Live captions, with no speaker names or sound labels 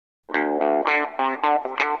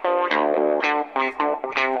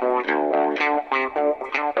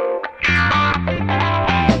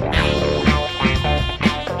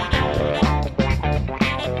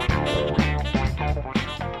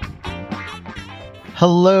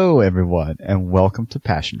Hello, everyone, and welcome to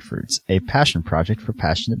Passion Fruits, a passion project for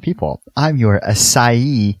passionate people. I'm your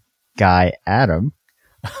acai guy, Adam.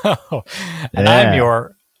 Oh, and yeah.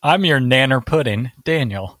 I'm your nanner pudding,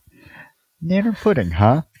 Daniel. Nanner pudding,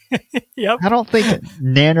 huh? Yep. I don't think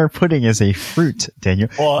nanner pudding is a fruit, Daniel.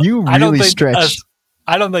 Well, you really stretch.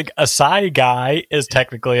 I don't think acai guy is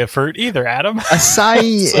technically a fruit either, Adam. Acai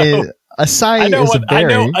is... Acai is a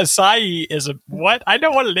berry. I know acai is a what? I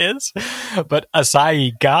know what it is, but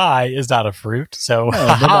acai guy is not a fruit. So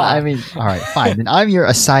I mean, all right, fine. Then I'm your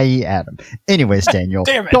acai Adam. Anyways, Daniel,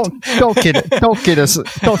 damn it. don't get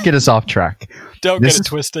us off track. Don't get it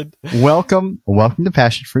twisted. Welcome to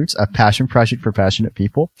Passion Fruits, a passion project for passionate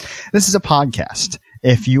people. This is a podcast.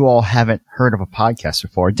 If you all haven't heard of a podcast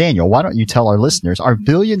before, Daniel, why don't you tell our listeners, our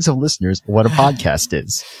billions of listeners, what a podcast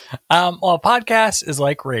is? Well, a podcast is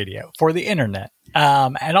like radio for the internet.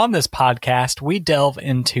 And on this podcast, we delve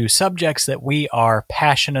into subjects that we are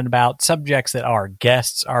passionate about, subjects that our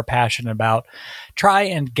guests are passionate about, try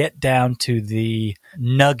and get down to the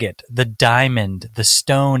nugget, the diamond, the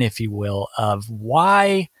stone, if you will, of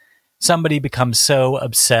why somebody becomes so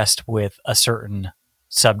obsessed with a certain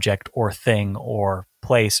subject or thing or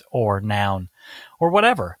place or noun or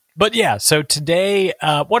whatever. But yeah, so today,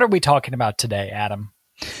 what are we talking about today, Adam?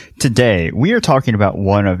 Today, we are talking about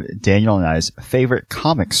one of Daniel and I's favorite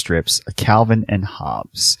comic strips, Calvin and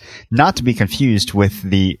Hobbes. Not to be confused with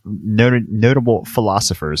the notable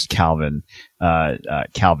philosophers Calvin and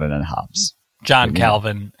Hobbes. John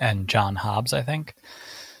Calvin and John Hobbes, I think.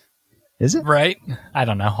 Is it? Right? I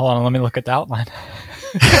don't know. Hold on, let me look at the outline.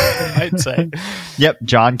 I'd say. Yep,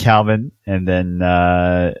 John Calvin, and then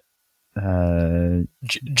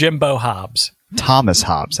Jimbo Hobbes. Thomas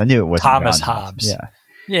Hobbes. I knew it was Thomas Hobbes.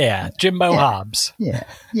 Yeah, Jimbo Hobbes.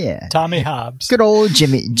 Yeah. Tommy Hobbes. Good old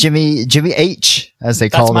Jimmy H, as they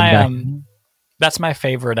call him. That's my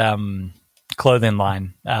favorite clothing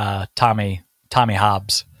line. Tommy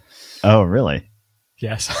Hobbes. Oh, really?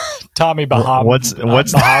 Yes, Tommy Baham. What's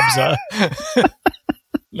Hobbes?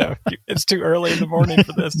 No, it's too early in the morning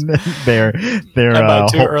for this. They're by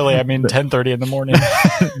too early, I mean 10:30 in the morning.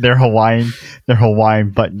 They're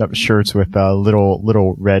Hawaiian button-up shirts with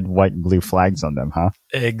little red, white, and blue flags on them, huh?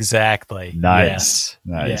 Exactly. Nice.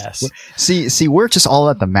 Yes. See, we're just all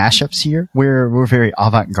at the mashups here. We're very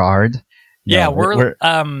avant-garde. Yeah, we're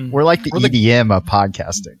like the EDM of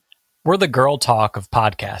podcasting. We're the girl talk of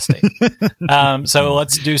podcasting. So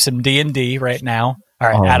let's do some D&D right now. All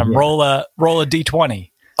right, Adam, roll a D20.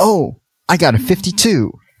 Oh, I got a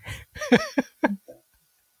 52.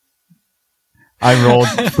 I rolled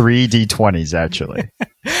 3 D20s, actually.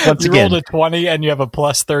 Once you rolled a 20 and you have a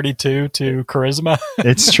plus 32 to charisma.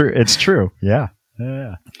 It's true. Yeah.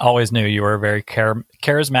 Always knew you were a very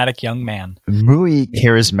charismatic young man. Muy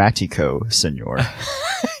charismatico, senor.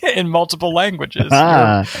 In multiple languages.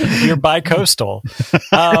 You're bi-coastal.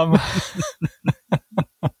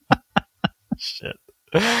 Shit.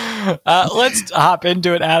 Let's hop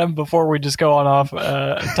into it, Adam, before we just go on off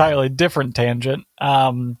entirely different tangent.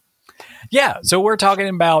 So we're talking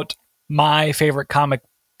about my favorite comic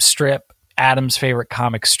strip, Adam's favorite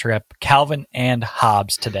comic strip, Calvin and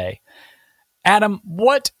Hobbes today. Adam,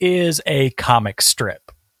 what is a comic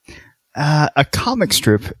strip? A comic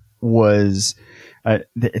strip was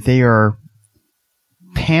they are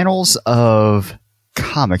panels of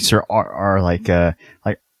comics are like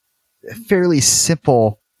fairly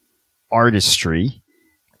simple artistry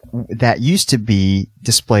that used to be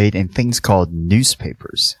displayed in things called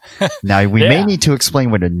newspapers. Now, we may need to explain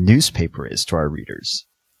what a newspaper is to our readers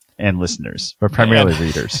and listeners, but primarily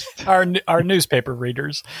readers. Our newspaper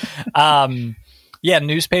readers.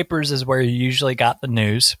 Newspapers is where you usually got the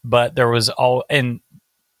news, but there was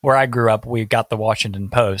where I grew up, we got the Washington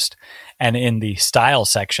Post, and in the style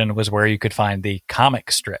section was where you could find the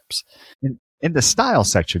comic strips. In the style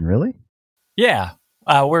section, really? Yeah.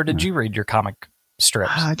 Where did you read your comic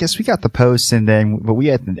strips? I guess we got the Post, and then we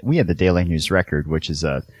had the Daily News Record, which is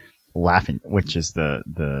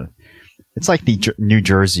it's like the New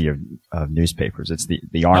Jersey of newspapers. It's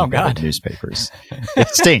the armpit of newspapers. It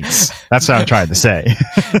stinks. That's what I'm trying to say.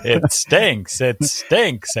 It stinks. It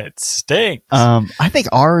stinks. It stinks. I think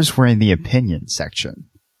ours were in the opinion section.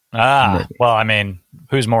 Well, I mean,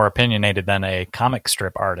 who's more opinionated than a comic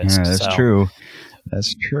strip artist? Yeah, that's true.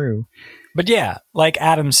 That's true. But yeah, like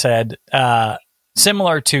Adam said,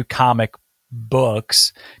 similar to comic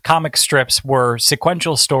books, comic strips were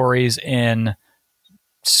sequential stories in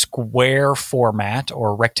square format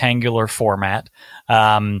or rectangular format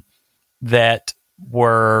that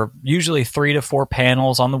were usually 3 to 4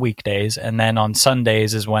 panels on the weekdays, and then on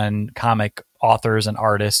Sundays is when comic authors and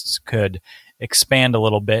artists could expand a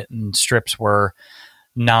little bit, and strips were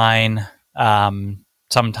 9,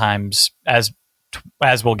 sometimes, as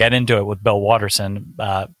we'll get into it with Bill Watterson,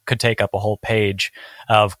 could take up a whole page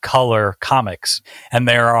of color comics. And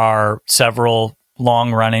there are several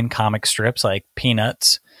long-running comic strips like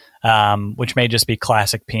Peanuts, which may just be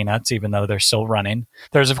classic Peanuts, even though they're still running.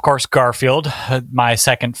 There's, of course, Garfield, my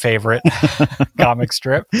second favorite comic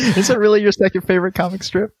strip. Is it really your second favorite comic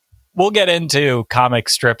strip? We'll get into comic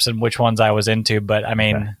strips and which ones I was into, but I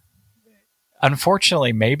mean,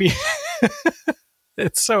 unfortunately, maybe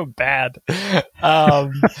it's so bad.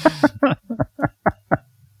 But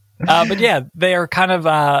yeah, they are kind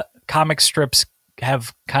of comic strips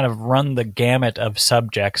have kind of run the gamut of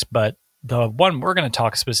subjects, but the one we're going to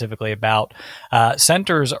talk specifically about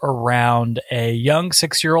centers around a young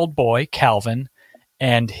 6-year-old boy, Calvin,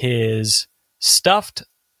 and his stuffed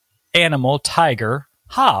animal tiger,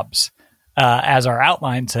 Hobbs. As our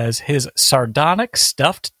outline says, his sardonic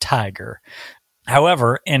stuffed tiger.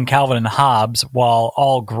 However, in Calvin and Hobbes, while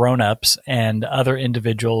all grown-ups and other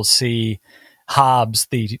individuals see Hobbs,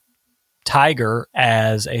 the tiger,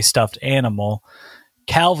 as a stuffed animal,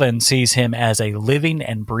 Calvin sees him as a living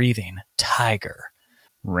and breathing tiger.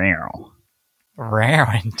 Rare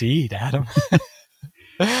Indeed, Adam.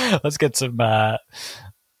 Let's get some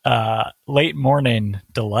late morning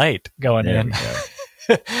delight going in.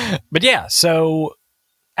 But yeah, so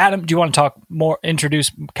Adam, do you want to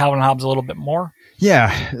introduce Calvin and Hobbes a little bit more?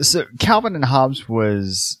 Yeah, so Calvin and Hobbes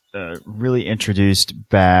was really introduced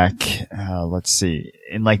back, let's see,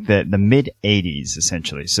 in like the mid 80s,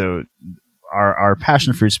 essentially. So our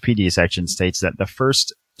Passion Fruits PD section states that the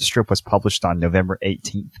first strip was published on November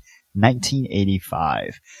 18th,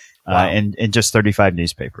 1985, wow. In just 35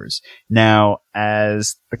 newspapers. Now,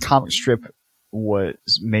 as the comic strip was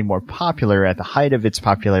made more popular, at the height of its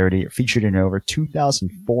popularity, it featured in over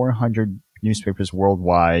 2,400 newspapers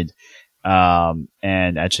worldwide, and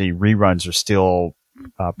actually reruns are still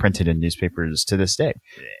printed in newspapers to this day.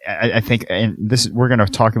 I think, and we're going to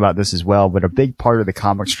talk about this as well, but a big part of the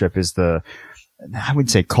comic strip is I wouldn't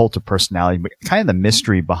say cult of personality, but kind of the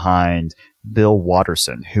mystery behind Bill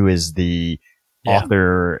Watterson, who is the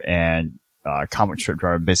author and comic strip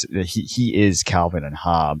drawer. Basically, he is Calvin and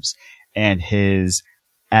Hobbes, and his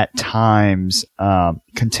at times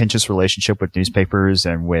contentious relationship with newspapers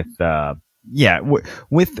and with the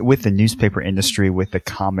newspaper industry, with the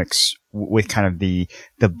comics, with kind of the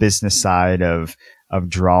business side of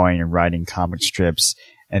drawing and writing comic strips,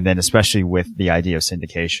 and then especially with the idea of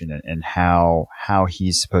syndication and how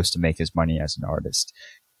he's supposed to make his money as an artist.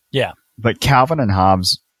 Yeah. But Calvin and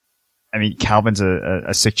Hobbes, I mean, Calvin's a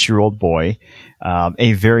 6-year-old boy,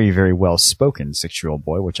 a very, very well-spoken 6-year-old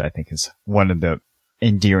boy, which I think is one of the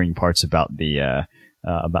endearing parts about the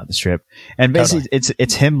strip. And basically,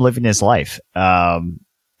 it's him living his life.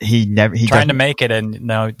 He trying to make it in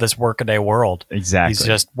this workaday world. Exactly. He's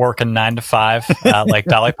just working 9 to 5, like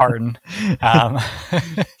Dolly Parton.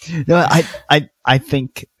 No, I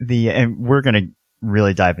think and we're going to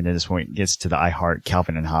really dive into this when it gets to the I Heart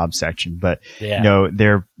Calvin and Hobbes section, but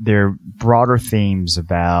they're broader themes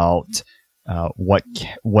about what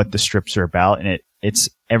the strips are about, and it's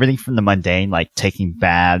everything from the mundane, like taking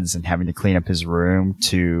baths and having to clean up his room,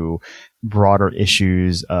 to broader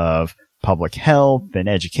issues of public health and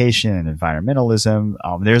education and environmentalism.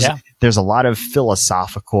 There's a lot of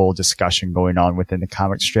philosophical discussion going on within the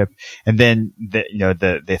comic strip, and then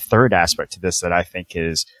the third aspect to this that I think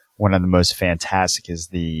is one of the most fantastic is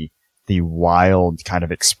the wild kind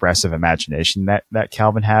of expressive imagination that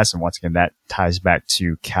Calvin has. And once again, that ties back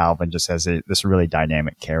to Calvin just as this really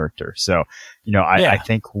dynamic character. So, I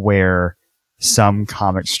think where some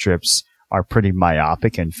comic strips are pretty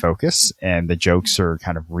myopic in focus and the jokes are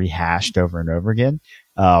kind of rehashed over and over again,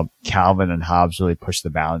 Calvin and Hobbes really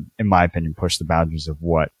in my opinion, push the boundaries of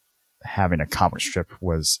what having a comic strip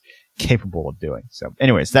was capable of doing. So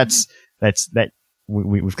anyways, that's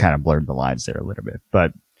we've kind of blurred the lines there a little bit,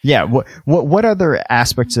 but yeah. What other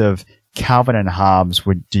aspects of Calvin and Hobbes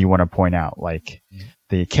do you want to point out, like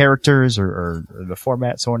the characters or the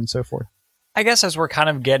format, so on and so forth? I guess as we're kind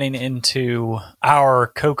of getting into our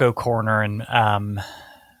Cocoa Corner and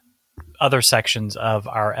other sections of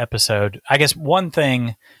our episode, I guess one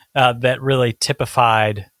thing that really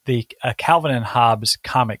typified the Calvin and Hobbes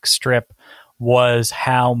comic strip was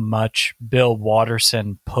how much Bill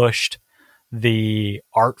Watterson pushed the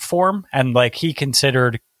art form, and like he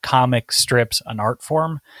considered comic strips an art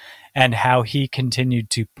form, and how he continued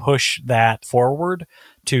to push that forward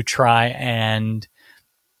to try and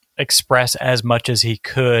express as much as he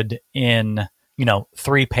could in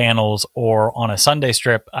 3 panels, or on a Sunday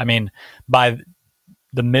strip. I mean, by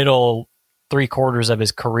the middle 3/4 of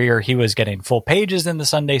his career, he was getting full pages in the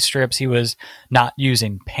Sunday strips. He was not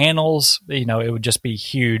using panels. It would just be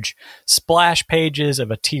huge splash pages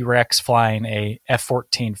of a T-Rex flying a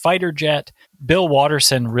F-14 fighter jet. Bill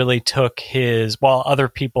Watterson really took while other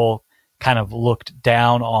people kind of looked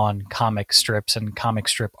down on comic strips and comic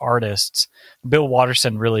strip artists, Bill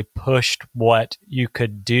Watterson really pushed what you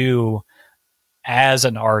could do as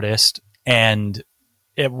an artist. And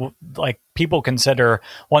people consider,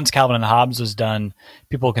 once Calvin and Hobbes was done,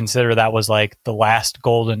 people consider that was like the last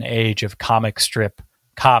golden age of comic strip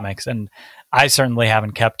comics. And I certainly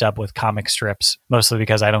haven't kept up with comic strips, mostly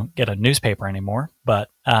because I don't get a newspaper anymore. But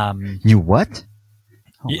you what?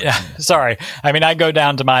 Yeah, sorry. I mean, I go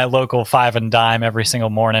down to my local Five and Dime every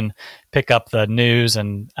single morning, pick up the news,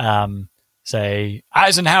 and say,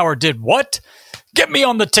 Eisenhower did what? Get me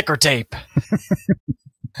on the ticker tape.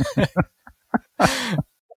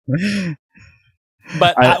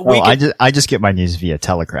 But I just get my news via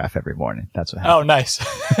telegraph every morning. That's what happens. Oh, nice.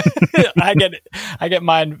 I get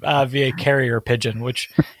mine via carrier pigeon, which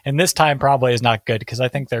in this time probably is not good because I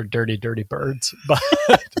think they're dirty, dirty birds. But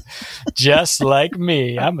just like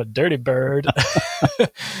me, I'm a dirty bird.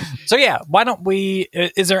 So yeah, why don't we?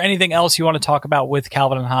 Is there anything else you want to talk about with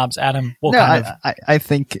Calvin and Hobbes, Adam? I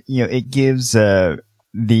think it gives.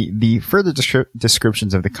 The further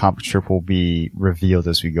descriptions of the comic strip will be revealed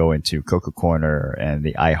as we go into Coca Corner and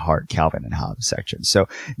the I Heart Calvin and Hobbes section. So,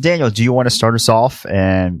 Daniel, do you want to start us off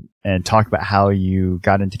and talk about how you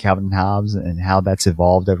got into Calvin and Hobbes and how that's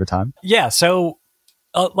evolved over time? Yeah. So,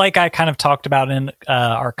 like I kind of talked about in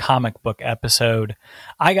our comic book episode,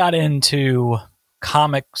 I got into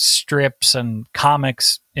comic strips and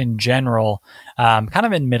comics in general, kind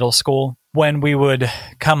of in middle school when we would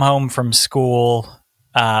come home from school.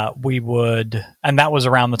 And that was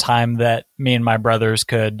around the time that me and my brothers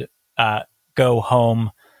could go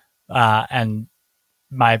home, and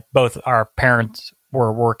both our parents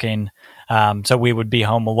were working, so we would be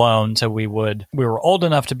home alone. So we were old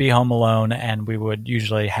enough to be home alone, and I would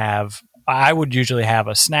usually have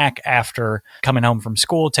a snack after coming home from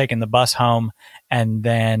school, taking the bus home, and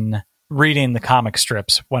then reading the comic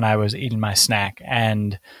strips when I was eating my snack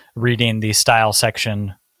and reading the style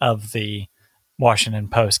section of the Washington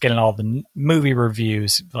Post, getting all the movie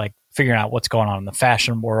reviews, like figuring out what's going on in the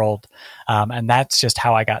fashion world. And that's just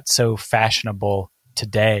how I got so fashionable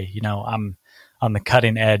today. I'm on the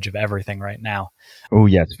cutting edge of everything right now. Oh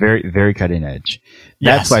yes, very, very cutting edge.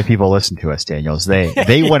 That's why people listen to us, Daniels.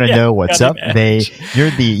 They want to know what's up. Edge. You're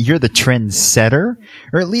the trend setter,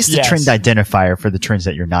 or at least the trend identifier for the trends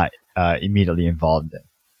that you're not immediately involved in.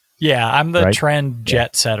 Yeah, I'm the trend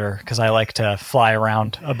jet setter because I like to fly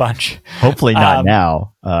around a bunch. Hopefully not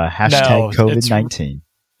now. Hashtag COVID-19.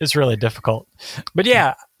 It's really difficult. But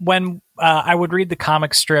yeah, when I would read the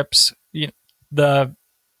comic strips, the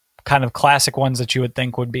kind of classic ones that you would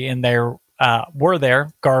think would be in there were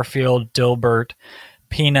there. Garfield, Dilbert,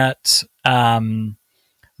 Peanuts,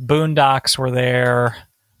 Boondocks were there.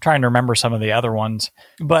 Trying to remember some of the other ones.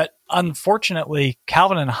 But unfortunately,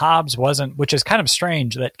 Calvin and Hobbes wasn't, which is kind of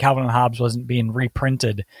strange that Calvin and Hobbes wasn't being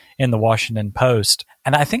reprinted in the Washington Post.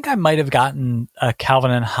 And I think I might have gotten a Calvin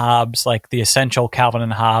and Hobbes, like the essential Calvin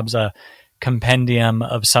and Hobbes, a compendium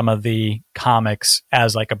of some of the comics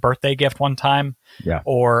as like a birthday gift one time. Yeah.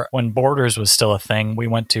 Or when Borders was still a thing, we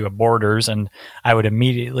went to a Borders and I would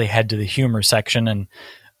immediately head to the humor section. And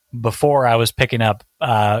before I was picking up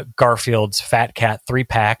Garfield's Fat Cat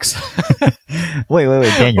 3-packs. Wait,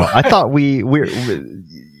 Daniel. I thought we're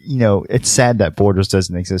it's sad that Borders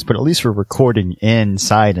doesn't exist, but at least we're recording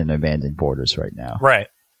inside an abandoned Borders right now. Right.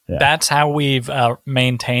 Yeah. That's how we've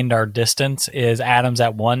maintained our distance. Is Adam's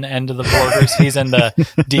at one end of the Borders. He's in the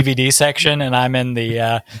DVD section, and I'm in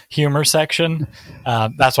the humor section.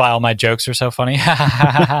 That's why all my jokes are so funny.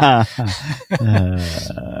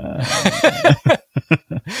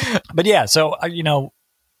 But yeah, so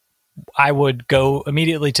I would go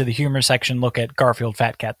immediately to the humor section, look at Garfield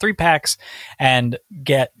Fat Cat 3-packs, and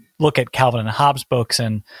look at Calvin and Hobbes books,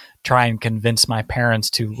 and try and convince my parents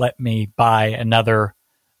to let me buy another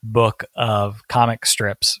book of comic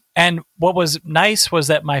strips. And what was nice was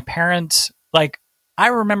that my parents, I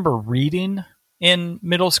remember reading in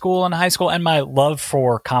middle school and high school, and my love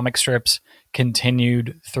for comic strips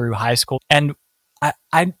continued through high school. And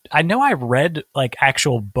I know I read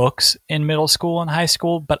actual books in middle school and high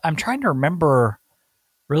school, but I'm trying to remember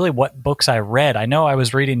really what books I read. I know I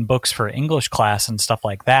was reading books for English class and stuff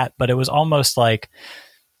like that, but it was almost like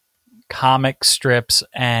comic strips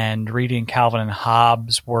and reading Calvin and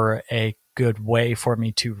Hobbes were a good way for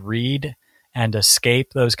me to read and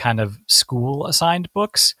escape those kind of school assigned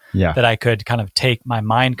books Yeah. that I could kind of my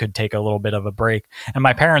mind could take a little bit of a break. And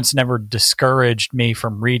my parents never discouraged me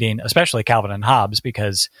from reading, especially Calvin and Hobbes,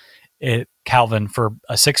 because Calvin for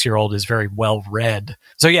a 6-year-old is very well read.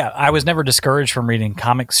 So yeah, I was never discouraged from reading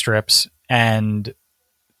comic strips, and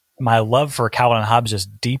my love for Calvin and Hobbes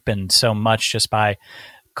just deepened so much just by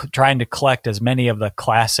trying to collect as many of the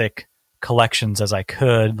classic collections as I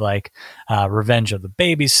could, like Revenge of the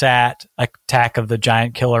Babysat, Attack of the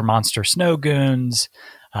Giant Killer Monster Snow Goons,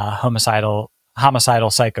 Homicidal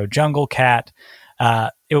Psycho Jungle Cat.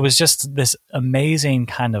 It was just this amazing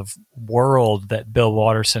kind of world that Bill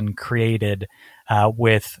Watterson created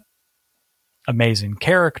with amazing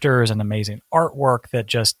characters and amazing artwork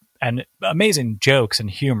and amazing jokes and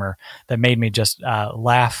humor that made me just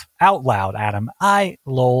laugh out loud at him. I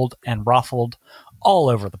lolled and ruffled all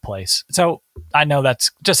over the place. So I know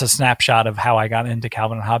that's just a snapshot of how I got into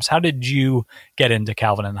Calvin and Hobbes. How did you get into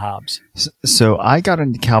Calvin and Hobbes? So I got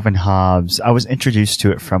into Calvin Hobbes. I was introduced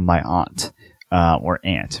to it from my aunt, or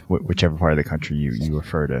aunt, whichever part of the country you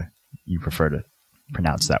prefer to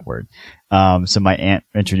pronounce that word. So my aunt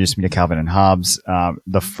introduced me to Calvin and Hobbes.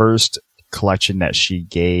 The first collection that she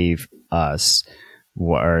gave us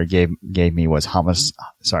or gave me was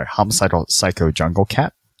Homicidal Psycho Jungle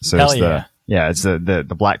Cat. So Hell it's it's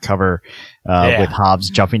the black cover with Hobbes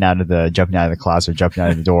jumping out of the closet, jumping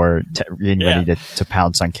out of the door, getting ready to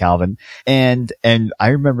pounce on Calvin. And I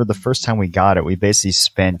remember the first time we got it, we basically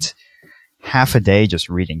spent half a day just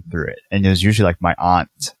reading through it, and it was usually like my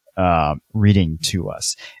aunt reading to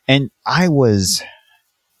us, and I was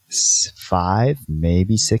 5,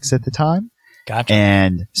 maybe 6 at the time. Gotcha.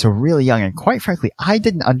 And so really young, and quite frankly, I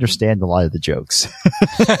didn't understand a lot of the jokes.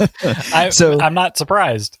 I'm not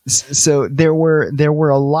surprised. So there were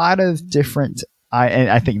a lot of different,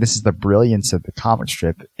 and I think this is the brilliance of the comic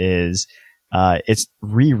strip is, it's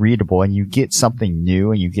rereadable and you get something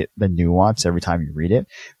new and you get the nuance every time you read it.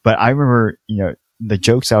 But I remember, the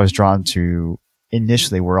jokes I was drawn to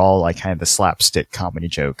initially were all like kind of the slapstick comedy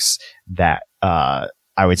jokes that,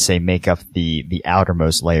 I would say make up the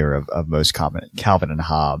outermost layer of most common Calvin and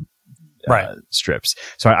Hobbes strips.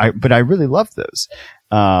 So but I really loved those.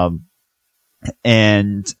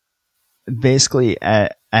 And basically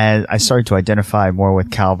as I started to identify more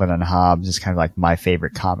with Calvin and Hobbes as kind of like my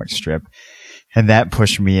favorite comic strip. And that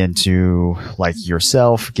pushed me into like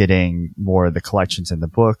yourself getting more of the collections and the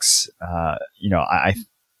books.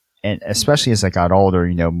 And especially as I got older,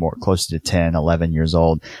 more closer to 10, 11 years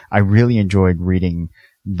old, I really enjoyed reading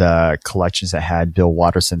the collections that had Bill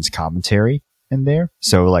Watterson's commentary in there.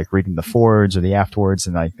 So like reading the forwards or the afterwards,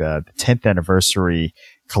 and like the 10th anniversary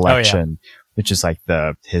collection, which is like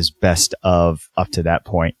his best of up to that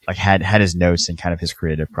point, like had his notes and kind of his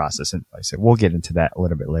creative process. And like I said, we'll get into that a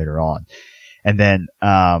little bit later on. And then,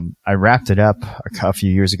 I wrapped it up a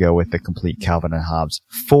few years ago with the complete Calvin and Hobbes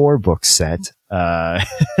 4-book set.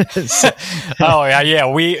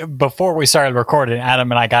 Before we started recording,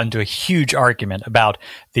 Adam and I got into a huge argument about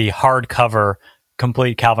the hardcover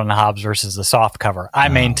complete Calvin and Hobbes versus the soft cover. I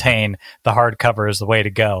maintain the hardcover is the way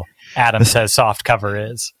to go. Adam says soft cover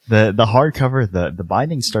is. The hardcover, the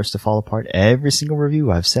binding starts to fall apart every single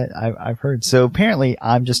review I've heard. So apparently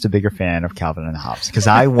I'm just a bigger fan of Calvin and Hobbes because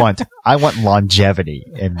I want longevity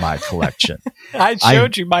in my collection. I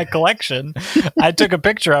showed you my collection. I took a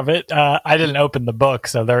picture of it. I didn't open the book,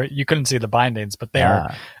 so you couldn't see the bindings, but they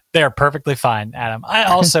are perfectly fine, Adam. I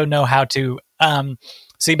also know how to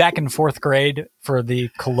see, back in 4th grade for the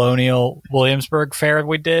Colonial Williamsburg fair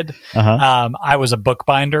we did, I was a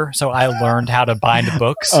bookbinder, so I learned how to bind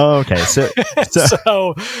books. Oh, okay. So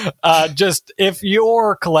just if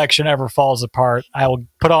your collection ever falls apart, I will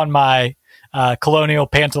put on my Colonial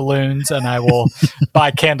pantaloons and I will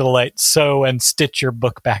buy candlelight, sew and stitch your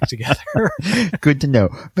book back together. Good to know.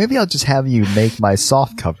 Maybe I'll just have you make my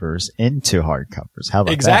soft covers into hard covers. How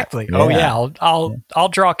about exactly. that? Oh yeah. I'll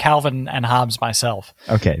draw Calvin and Hobbes myself.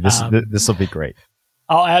 Okay. This will be great.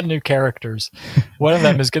 I'll add new characters. One of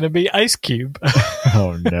them is going to be Ice Cube.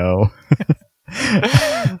 Oh no.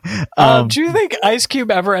 Do you think Ice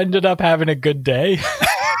Cube ever ended up having a good day?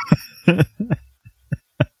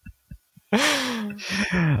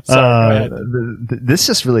 Sorry, this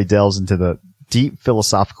just really delves into the deep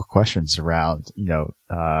philosophical questions around,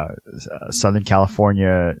 Southern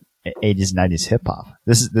California 80s, 90s hip hop.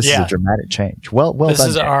 This is a dramatic change. Well this done.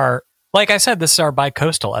 This is like I said, this is our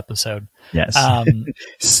bi-coastal episode. Yes.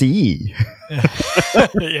 See.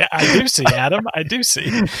 Yeah, I do see, Adam. I do see.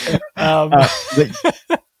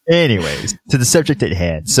 Anyways, to the subject at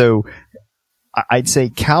hand. So I'd say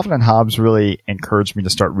Calvin and Hobbes really encouraged me to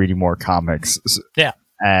start reading more comics. Yeah.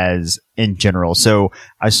 as in general. So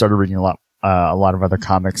I started reading a lot of other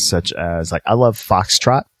comics, such as like I love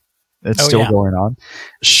Foxtrot. It's still going on.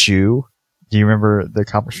 Shoe. Do you remember the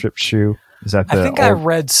comic strip Shoe? Is that I think I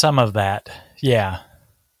read some of that. Yeah.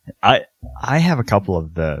 I have a couple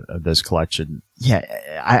of this collection. Yeah,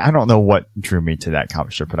 I don't know what drew me to that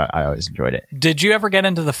comic strip, but I always enjoyed it. Did you ever get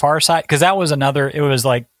into the Far Side? Because that was another. It was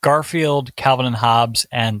like Garfield, Calvin and Hobbes,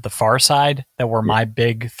 and the Far Side that were my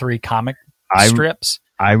big 3 comic strips.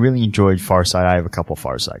 I really enjoyed Far Side. I have a couple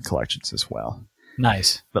Far Side collections as well.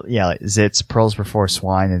 Nice, but yeah, like Zitz, Pearls Before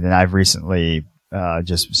Swine, and then I've recently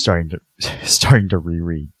just starting to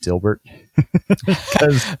reread Dilbert.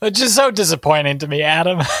 Which is so disappointing to me,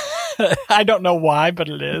 Adam. I don't know why, but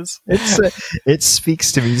it is. It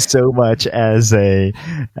speaks to me so much as a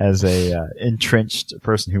entrenched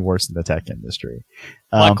person who works in the tech industry.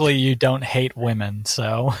 Luckily, you don't hate women,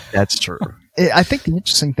 so that's true. I think the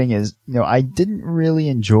interesting thing is, I didn't really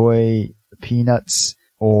enjoy Peanuts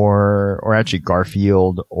or actually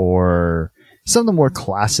Garfield or some of the more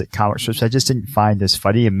classic comic strips. I just didn't find as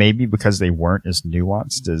funny, and maybe because they weren't as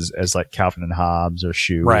nuanced as like Calvin and Hobbes or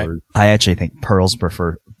Shoe. Right. I actually think Pearls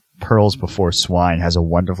Before Swine has a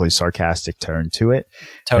wonderfully sarcastic tone to it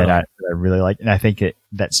that I really like, and I think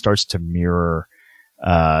that starts to mirror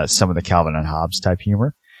some of the Calvin and Hobbes type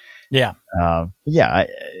humor. Yeah,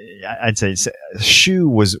 I'd say Shoe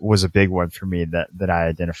was a big one for me that I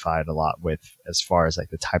identified a lot with as far as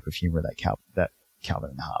like the type of humor that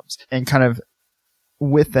Calvin and Hobbes, and kind of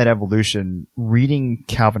with that evolution, reading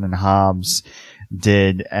Calvin and Hobbes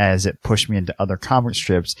did as it pushed me into other comic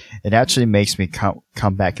strips. It actually makes me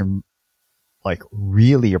come back and like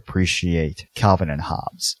really appreciate Calvin and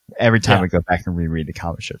Hobbes every time I go back and reread the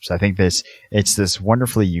comic strips. I think it's this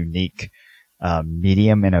wonderfully unique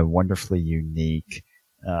medium and a wonderfully unique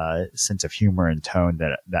sense of humor and tone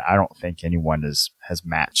that I don't think anyone has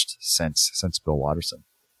matched since Bill Watterson.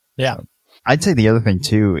 Yeah. So, I'd say the other thing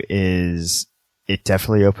too is it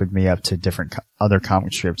definitely opened me up to different other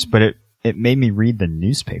comic strips, but it made me read the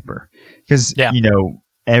newspaper because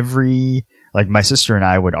every like my sister and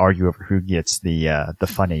I would argue over who gets the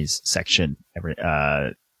funnies section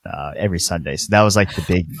every Sunday. So that was like the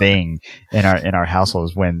big thing in our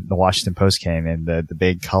households when the Washington Post came and the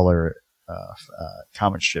big color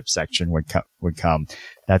comic strip section would come.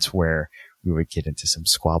 That's where we would get into some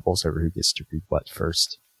squabbles over who gets to read what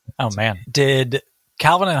first. Oh man. Did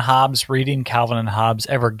reading Calvin and Hobbes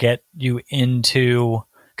ever get you into,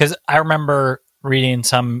 because I remember reading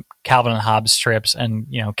some Calvin and Hobbes strips, and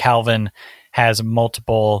Calvin has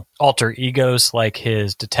multiple alter egos, like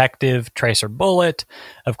his detective Tracer Bullet,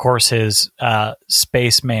 of course his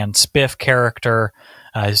spaceman Spiff character,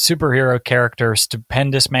 his superhero character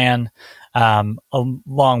Stupendous Man,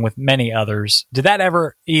 along with many others. Did that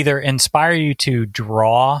ever either inspire you to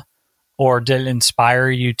draw, or did it inspire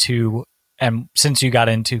you to, and since you got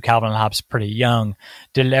into Calvin and Hobbes pretty young,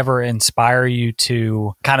 did it ever inspire you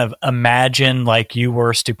to kind of imagine like you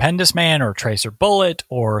were Stupendous Man or Tracer Bullet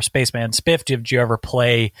or Spaceman Spiff? Did you ever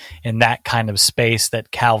play in that kind of space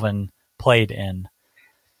that Calvin played in?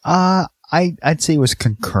 I'd say it was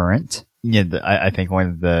concurrent. I think one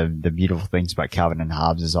of the beautiful things about Calvin and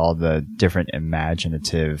Hobbes is all the different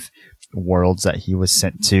imaginative worlds that he was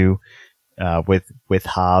sent to with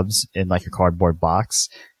Hobbes in like a cardboard box.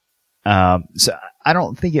 So I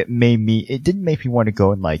don't think it didn't make me want to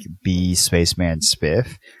go and like be Spaceman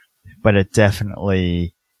Spiff, but it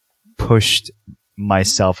definitely pushed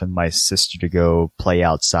myself and my sister to go play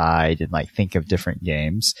outside and like think of different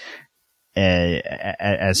games.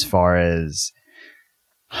 As far as,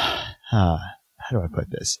 how do I put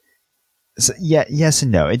this? So, yes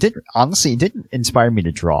and no. It didn't inspire me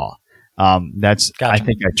to draw. Gotcha. I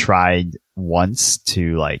think I tried once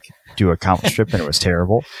to like do a comic strip and it was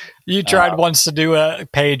terrible. You tried once to do a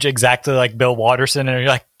page exactly like Bill Watterson and you're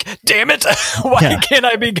like, damn it. Why can't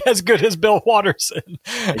I be as good as Bill Watterson?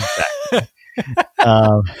 Exactly.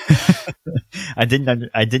 I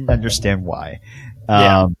didn't understand why.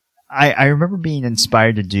 I remember being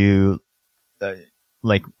inspired to do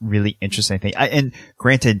like really interesting things. And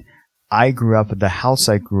granted, the house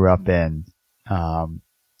I grew up in,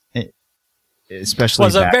 especially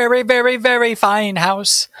was a very, very, very fine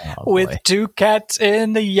house with 2 cats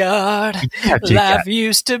in the yard. Life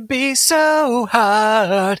used to be so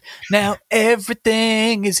hard. Now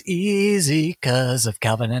everything is easy because of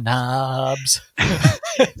Calvin and Hobbes.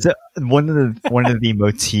 So one of the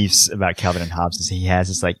motifs about Calvin and Hobbes is he has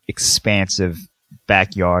this like expansive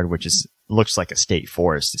backyard, which looks like a state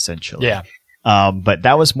forest essentially. Yeah. But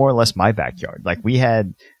that was more or less my backyard. Like we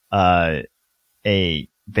had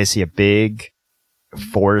basically a big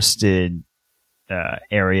forested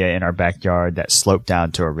area in our backyard that sloped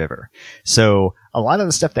down to a river. So a lot of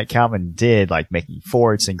the stuff that Calvin did, like making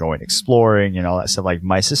forts and going exploring and all that stuff, like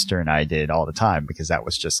my sister and I did all the time because that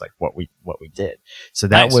was just like what we did. So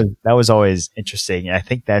that was always interesting. And I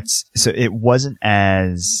think so it wasn't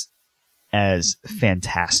as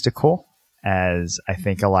fantastical as I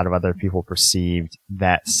think a lot of other people perceived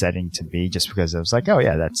that setting to be, just because it was like, oh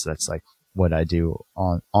yeah, that's like what I do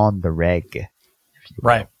on the reg.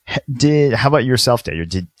 Right. How about yourself, Daniel?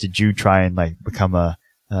 Did you try and like become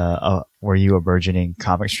were you a burgeoning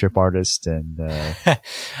comic strip artist? And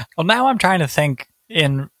well, now I'm trying to think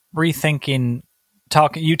in rethinking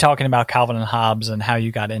talking about Calvin and Hobbes and how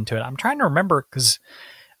you got into it. I'm trying to remember, because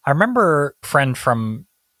I remember a friend from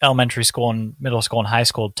elementary school and middle school and high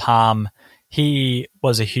school, Tom. He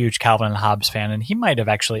was a huge Calvin and Hobbes fan, and he might have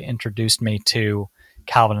actually introduced me to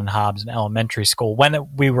Calvin and Hobbes in elementary school when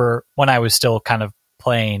I was still kind of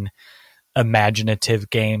playing imaginative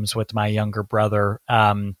games with my younger brother.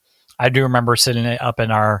 I do remember sitting up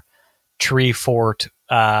in our tree fort,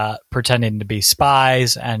 pretending to be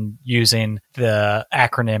spies and using the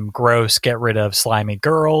acronym GROSS, get rid of slimy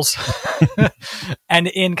girls. And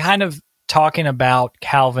in kind of talking about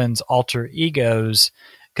Calvin's alter egos,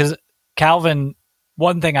 because Calvin,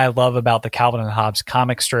 one thing I love about the Calvin and Hobbes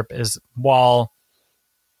comic strip is, while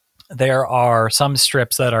there are some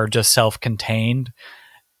strips that are just self-contained,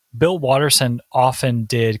 Bill Watterson often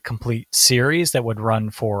did complete series that would run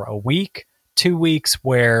for a week, 2 weeks,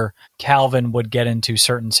 where Calvin would get into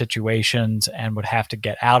certain situations and would have to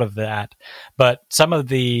get out of that. But some of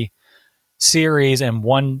the series and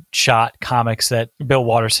one-shot comics that Bill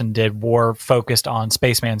Watterson did were focused on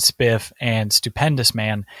Spaceman Spiff and Stupendous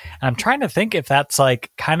Man. And I'm trying to think if that's like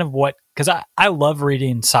kind of what, because I love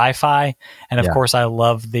reading sci-fi, and of course I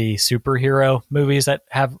love the superhero movies that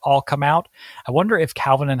have all come out. I wonder if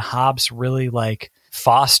Calvin and Hobbes really like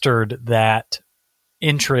fostered that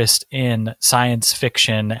interest in science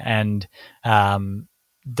fiction and the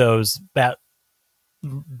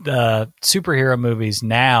superhero movies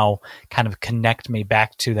now kind of connect me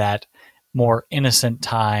back to that more innocent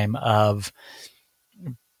time of,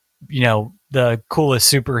 the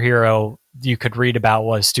coolest superhero you could read about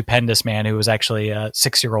was Stupendous Man, who was actually a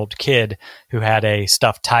 6-year-old kid who had a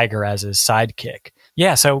stuffed tiger as his sidekick.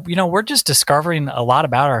 Yeah. So, we're just discovering a lot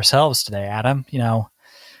about ourselves today, Adam.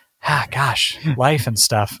 Life and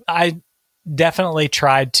stuff. I definitely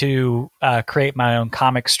tried to create my own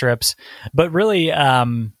comic strips, but really,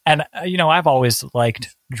 I've always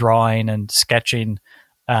liked drawing and sketching,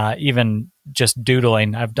 even just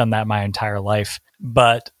doodling. I've done that my entire life.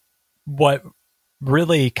 But what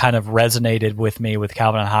really kind of resonated with me with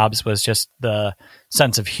Calvin and Hobbes was just the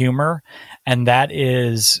sense of humor. And that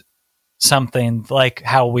is something like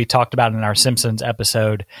how we talked about in our Simpsons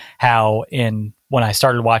episode, how when I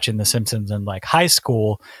started watching The Simpsons in like high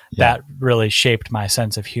school, that really shaped my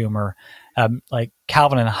sense of humor. Like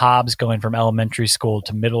Calvin and Hobbes going from elementary school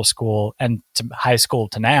to middle school and to high school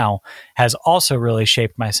to now has also really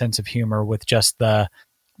shaped my sense of humor, with just the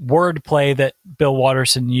wordplay that Bill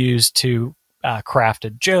Watterson used to craft a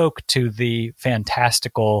joke, to the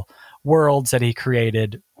fantastical worlds that he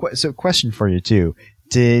created. So question for you too.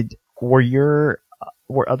 Were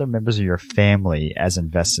other members of your family as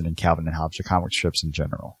invested in Calvin and Hobbes or comic strips in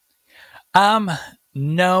general?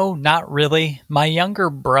 No, not really. My younger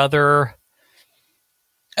brother,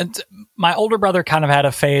 my older brother kind of had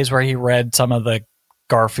a phase where he read some of the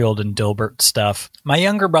Garfield and Dilbert stuff. My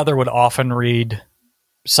younger brother would often read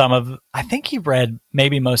I think he read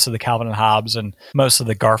maybe most of the Calvin and Hobbes and most of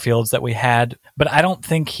the Garfields that we had, but I don't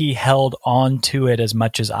think he held on to it as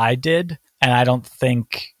much as I did. And I don't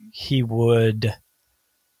think he would,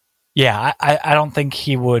 I don't think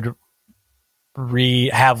he would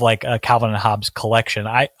have like a Calvin and Hobbes collection.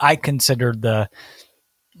 I considered the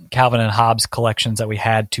Calvin and Hobbes collections that we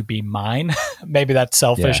had to be mine. Maybe that's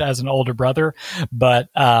selfish as an older brother, but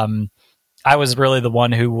I was really the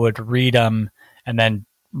one who would read them and then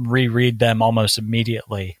reread them almost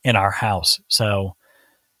immediately in our house. So,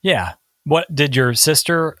 yeah. What did your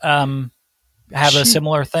sister have a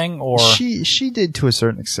similar thing, or she did to a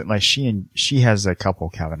certain extent? Like she has a couple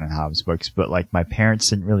Calvin and Hobbes books, but like my parents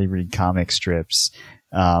didn't really read comic strips.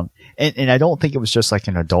 And I don't think it was just like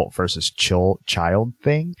an adult versus child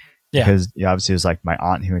thing. Yeah. Because obviously it was like my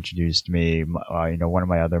aunt who introduced me. One of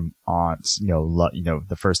my other aunts,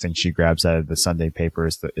 the first thing she grabs out of the Sunday paper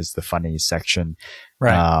is the funny section.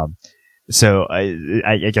 Right. So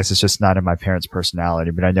I guess it's just not in my parents'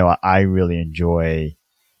 personality, but I know I really enjoy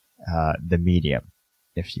the medium,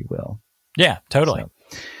 if you will. Yeah, totally.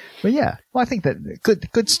 So, but yeah, well, I think that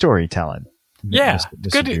good storytelling. Yeah,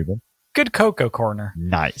 Mr. Rubin. Good Cocoa Corner.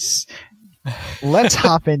 Nice. Let's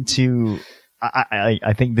hop into.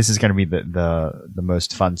 I think this is going to be the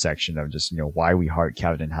most fun section of just why we heart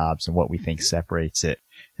Calvin and Hobbes and what we think separates it.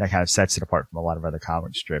 That kind of sets it apart from a lot of other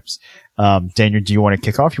comic strips. Daniel, do you want to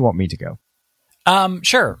kick off? You want me to go?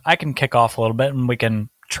 Sure. I can kick off a little bit, and we can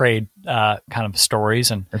trade kind of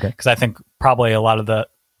stories, and because I think probably a lot of the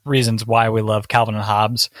reasons why we love Calvin and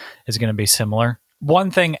Hobbes is going to be similar.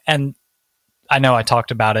 One thing, and I know I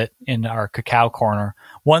talked about it in our Cacao Corner.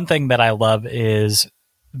 One thing that I love is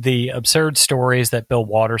the absurd stories that Bill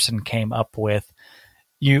Watterson came up with.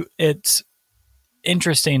 It's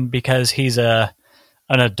interesting because he's an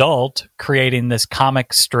adult creating this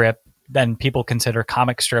comic strip. Then people consider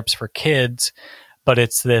comic strips for kids, but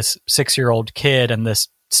it's this 6-year-old kid and this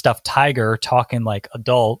stuffed tiger talking like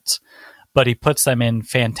adults, but he puts them in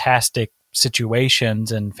fantastic situations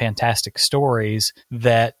and fantastic stories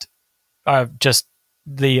that are just,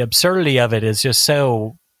 the absurdity of it is just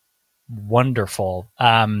so wonderful.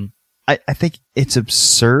 I think it's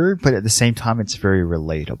absurd, but at the same time, it's very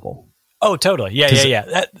relatable. Oh, totally.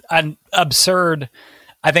 Yeah. And absurd,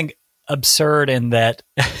 I think absurd in that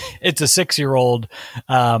it's a 6-year-old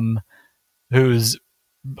who's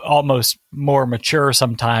almost more mature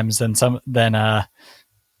sometimes than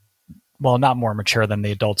well, not more mature than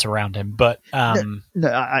the adults around him, but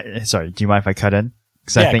sorry, do you mind if I cut in?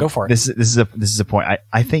 Yeah, I think go for it. This is a point.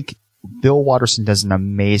 I think Bill Watterson does an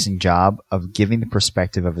amazing job of giving the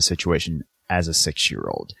perspective of a situation as a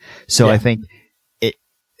 6-year-old. So I think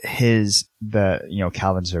Calvin's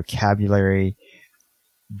vocabulary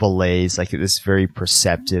belays like this very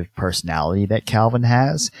perceptive personality that Calvin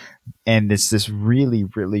has, and it's this really,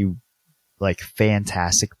 really like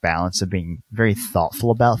fantastic balance of being very thoughtful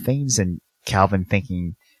about things and Calvin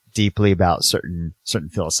thinking deeply about certain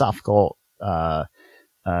philosophical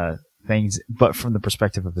things, but from the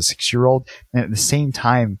perspective of a 6-year-old. And at the same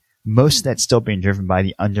time, most of that's still being driven by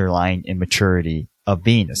the underlying immaturity of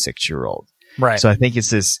being a 6-year-old. Right. So I think it's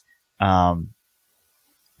this, I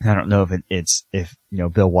don't know if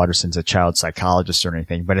Bill Watterson's a child psychologist or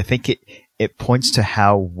anything, but I think it points to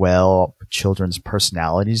how well children's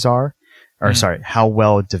personalities are, or how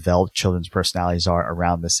well developed children's personalities are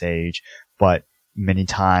around this age. But many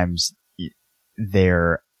times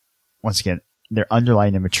their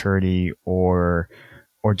underlying immaturity or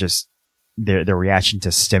just their reaction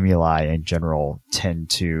to stimuli in general tend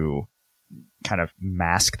to kind of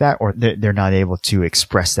mask that, or they're not able to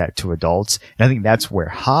express that to adults. And I think that's where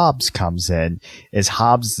Hobbes comes in, is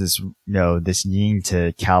Hobbes this yin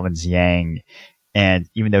to Calvin's yang. And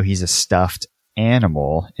even though he's a stuffed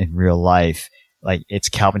animal in real life, like it's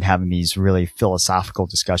Calvin having these really philosophical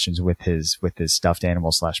discussions with his stuffed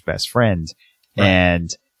animal / best friend. Right.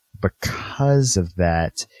 And because of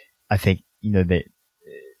that, I think,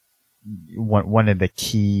 one of the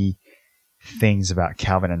key things about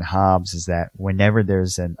Calvin and Hobbes is that whenever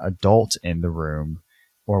there's an adult in the room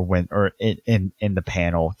or in the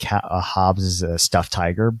panel, Hobbes is a stuffed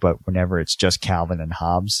tiger, but whenever it's just Calvin and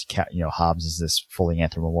Hobbes, Hobbes is this fully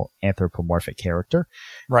anthropomorphic character.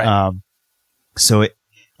 Right. So like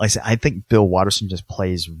I said, I think Bill Watterson just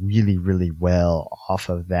plays really, really well off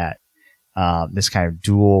of that, this kind of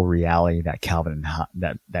dual reality that Calvin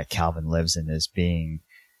that Calvin lives in, as being,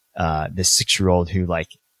 this 6-year-old who like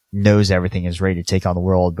knows everything, is ready to take on the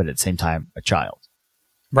world, but at the same time, a child.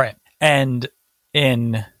 Right. And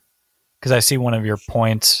because I see one of your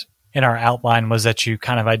points in our outline was that you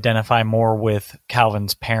kind of identify more with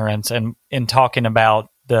Calvin's parents, and in talking about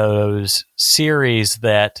those series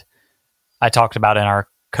that I talked about in our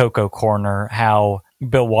Cocoa Corner, how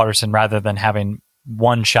Bill Watterson, rather than having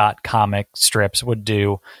one-shot comic strips, would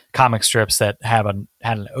do comic strips that had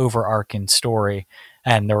an overarching story.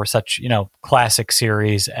 And there were such, classic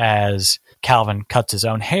series as Calvin cuts his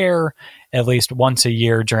own hair. At least once a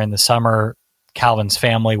year during the summer, Calvin's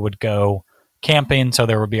family would go camping. So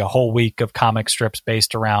there would be a whole week of comic strips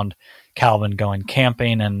based around Calvin going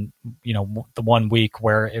camping, and, the one week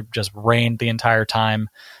where it just rained the entire time.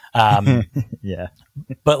 Yeah.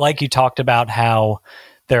 But like you talked about how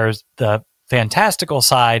there's the fantastical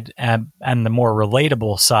side and the more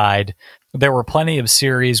relatable side, there were plenty of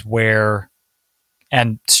series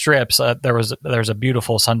and strips. There's a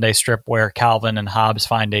beautiful Sunday strip where Calvin and Hobbes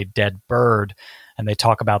find a dead bird, and they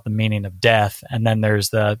talk about the meaning of death. And then there's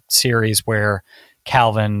the series where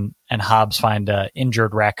Calvin and Hobbes find an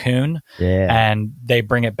injured raccoon, and they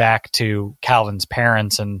bring it back to Calvin's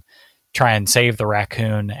parents and try and save the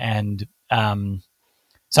raccoon. And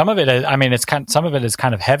some of it is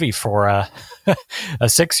kind of heavy for a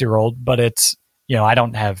 6-year-old, but it's, I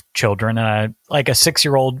don't have children, and like a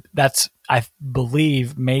 6-year-old, I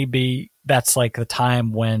believe maybe that's like the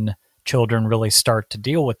time when children really start to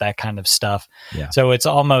deal with that kind of stuff. Yeah. So it's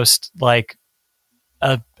almost like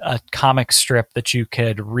a comic strip that you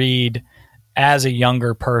could read as a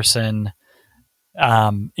younger person,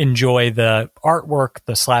 enjoy the artwork,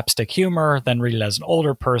 the slapstick humor, then read it as an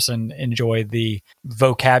older person, enjoy the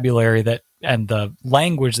vocabulary that and the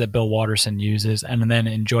language that Bill Watterson uses, and then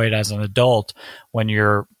enjoy it as an adult when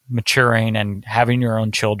you're maturing and having your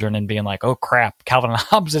own children and being like, oh crap, Calvin and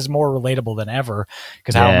Hobbes is more relatable than ever,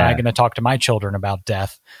 because how am I going to talk to my children about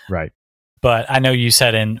death? Right. But I know you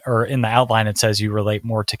said in the outline, it says you relate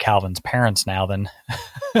more to Calvin's parents now than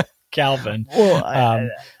Calvin. Well,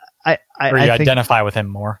 or you identify with him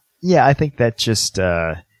more. Yeah, I think that just,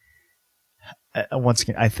 once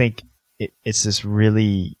again, I think it's this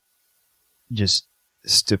really just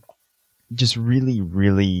really,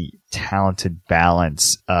 really talented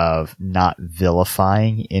balance of not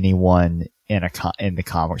vilifying anyone in the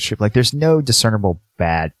comic strip. Like, there's no discernible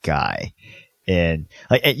bad guy. And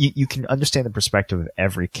like, you can understand the perspective of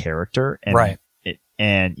every character, and right.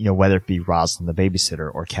 And whether it be Rosalind the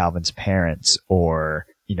babysitter, or Calvin's parents, or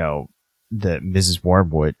the Mrs.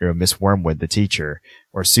 Wormwood or Miss Wormwood the teacher,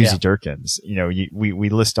 or Susie Durkins. We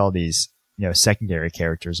list all these secondary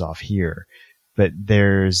characters off here, but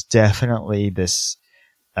there's definitely this.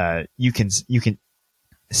 You can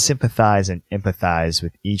sympathize and empathize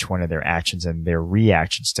with each one of their actions and their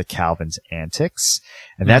reactions to Calvin's antics.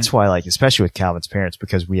 And that's why, like, especially with Calvin's parents,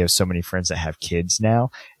 because we have so many friends that have kids now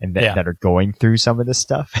and that are going through some of this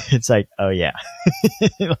stuff. It's like, oh yeah,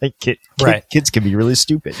 like kids can be really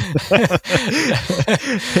stupid.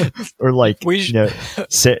 Or like,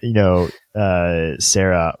 Sarah,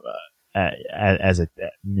 as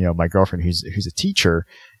my girlfriend who's a teacher,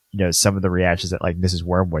 some of the reactions that like Mrs.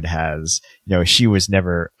 Wormwood has, she was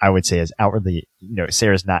never, I would say, as outwardly,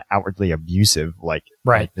 Sarah's not outwardly abusive like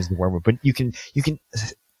Mrs. Wormwood, but you can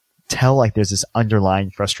tell like there's this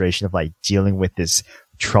underlying frustration of like dealing with this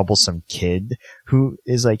troublesome kid who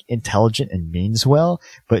is like intelligent and means well,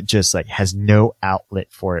 but just like has no outlet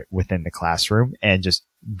for it within the classroom and just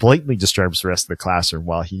blatantly disturbs the rest of the classroom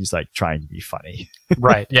while he's like trying to be funny.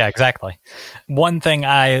 Right. Yeah, exactly. One thing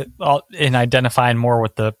in identifying more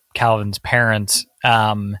with the Calvin's parents,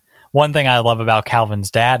 one thing I love about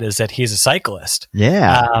Calvin's dad is that he's a cyclist.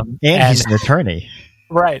 Yeah. And he's an attorney.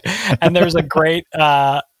 Right. And there's a great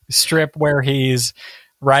strip where he's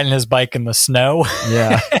riding his bike in the snow.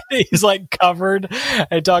 Yeah. He's like covered.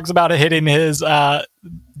 It talks about hitting his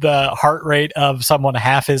the heart rate of someone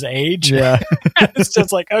half his age. Yeah. It's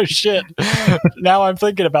just like, oh shit. Now I'm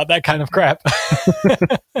thinking about that kind of crap.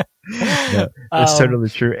 Yeah, it's totally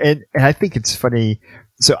true. And I think it's funny.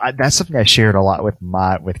 So that's something I shared a lot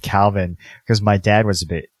with Calvin, because my dad is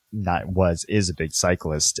a big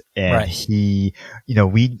cyclist, and he,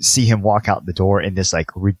 we see him walk out the door in this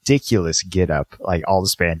like ridiculous get up, like all the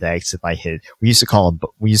spandex and like we used to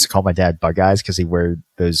call my dad Bug Eyes because he wear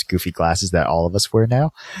those goofy glasses that all of us wear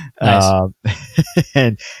now. Nice.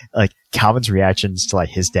 And like Calvin's reactions to like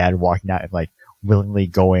his dad walking out and like willingly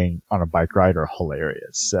going on a bike ride are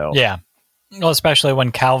hilarious. So yeah, well, especially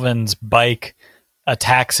when Calvin's bike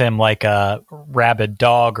attacks him like a rabid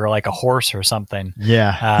dog or like a horse or something.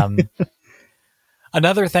 Yeah.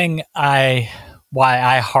 Another thing why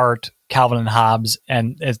I heart Calvin and Hobbes,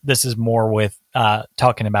 and this is more with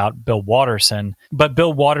talking about Bill Watterson, but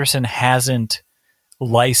Bill Watterson hasn't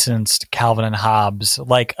licensed Calvin and Hobbes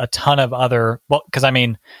like a ton of other, because I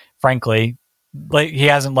mean, frankly, like he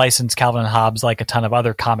hasn't licensed Calvin and Hobbes like a ton of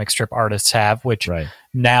other comic strip artists have, which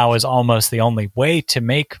now is almost the only way to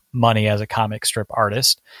make money as a comic strip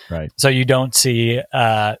artist. Right. So you don't see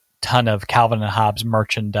a ton of Calvin and Hobbes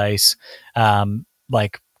merchandise,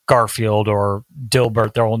 like Garfield or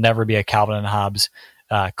Dilbert. There will never be a Calvin and Hobbes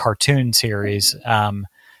cartoon series,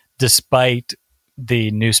 despite the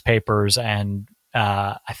newspapers and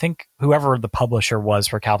I think whoever the publisher was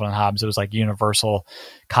for Calvin and Hobbes, it was like Universal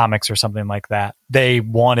Comics or something like that. They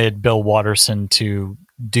wanted Bill Watterson to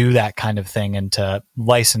do that kind of thing and to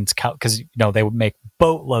license, because they would make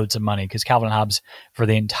boatloads of money because Calvin and Hobbes for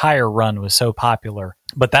the entire run was so popular.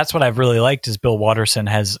 But that's what I've really liked is Bill Watterson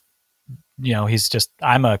has, he's just,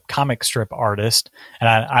 I'm a comic strip artist and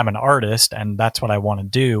I'm an artist and that's what I want to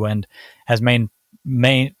do, and has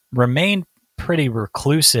remained pretty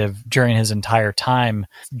reclusive during his entire time,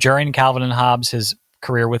 during Calvin and Hobbes, his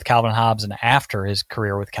career with Calvin and Hobbes, and after his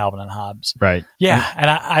career with Calvin and Hobbes. Right. Yeah. And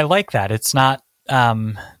I like that. It's not,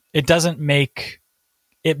 it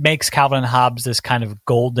makes Calvin and Hobbes this kind of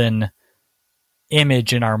golden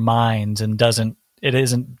image in our minds, and doesn't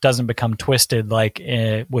become twisted like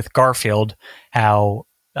with Garfield, how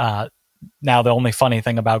now the only funny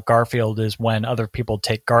thing about Garfield is when other people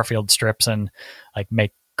take Garfield strips and like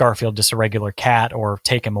make Garfield just a regular cat, or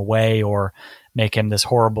take him away, or make him this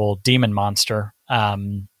horrible demon monster.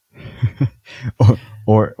 There's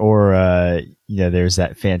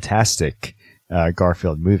that fantastic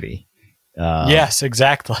Garfield movie. Yes,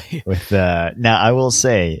 exactly. With now, I will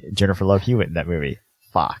say Jennifer Love Hewitt in that movie.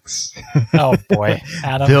 Fox. Oh boy,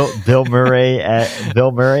 Adam. Bill Murray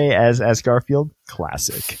as Garfield.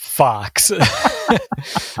 Classic. Fox.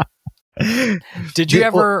 Did you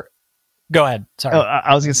ever? Go ahead. Sorry.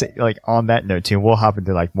 I was gonna say, like, on that note too. We'll hop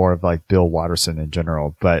into like more of like Bill Watterson in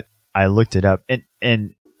general, but I looked it up,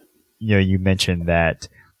 and you mentioned that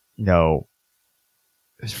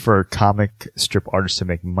for comic strip artists to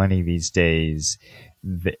make money these days,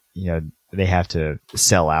 they have to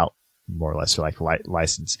sell out more or less for like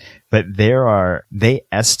license. But they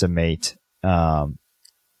estimate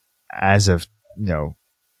as of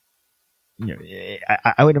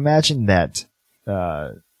I would imagine that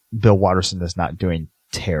Bill Watterson is not doing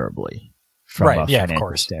terribly from a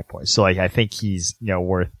financial standpoint. So like I think he's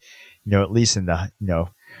worth at least in the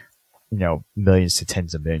millions to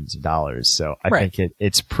tens of millions of dollars. So I think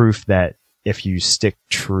it's proof that if you stick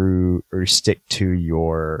to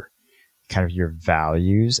your kind of your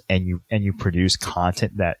values and you produce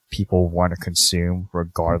content that people want to consume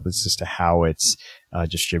regardless as to how it's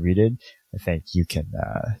distributed, I think you can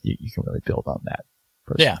really build on that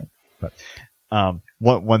personally. Yeah. But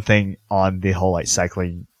one thing on the whole like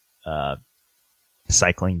cycling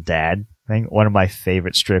dad thing, one of my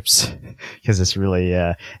favorite strips, because it's really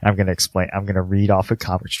I'm going to read off a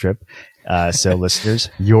comic strip, so listeners,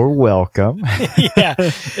 you're welcome. Yeah,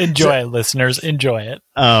 enjoy it, listeners, enjoy it.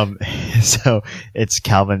 So it's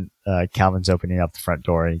Calvin's opening up the front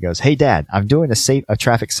door and he goes, "Hey Dad, I'm doing a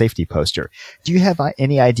traffic safety poster. Do you have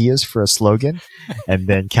any ideas for a slogan?" And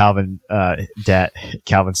then Calvin's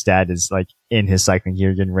dad is like in his cycling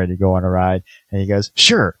gear getting ready to go on a ride, and he goes,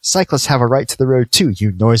 "Sure, cyclists have a right to the road too,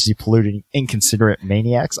 you noisy, polluting, inconsiderate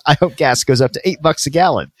maniacs. I hope gas goes up to $8 a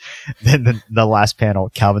gallon." Then the last panel,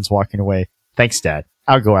 Calvin's walking away. "Thanks, Dad.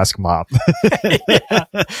 I'll go ask Mom." Yeah,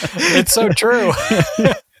 it's so true.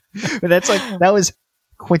 But that was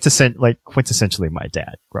quintessentially my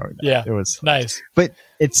dad growing up. Yeah, it was nice. But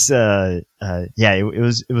it's it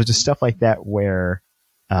was just stuff like that where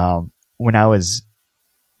when I was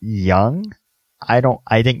young, I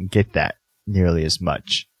didn't get that nearly as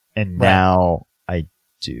much, and now I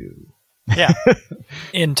do. Yeah.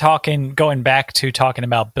 Going back to talking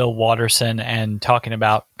about Bill Watterson and talking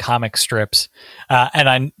about comic strips,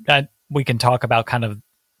 and we can talk about kind of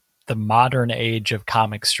the modern age of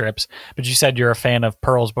comic strips, but you said you're a fan of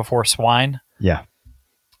Pearls Before Swine. Yeah.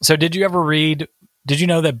 So did you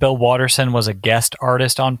know that Bill Watterson was a guest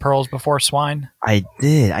artist on Pearls Before Swine? I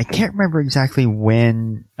did. I can't remember exactly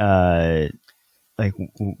when when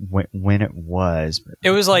it was. But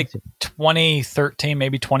it was like 2013,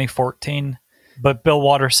 maybe 2014. But Bill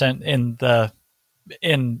Watterson in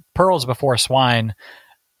Pearls Before Swine,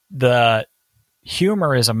 the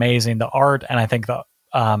humor is amazing. The art, and I think the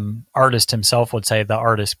artist himself would say the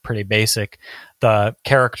art is pretty basic. The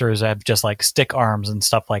characters have just like stick arms and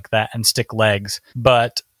stuff like that, and stick legs.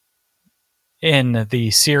 But in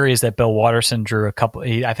the series that Bill Watterson drew,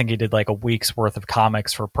 I think he did like a week's worth of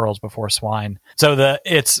comics for Pearls Before Swine. So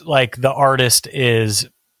it's like the artist is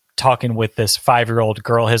talking with this 5-year-old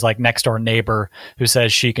girl, his like next door neighbor, who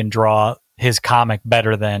says she can draw his comic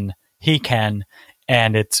better than he can.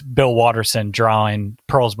 And it's Bill Watterson drawing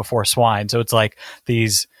Pearls Before Swine. So it's like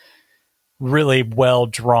these really well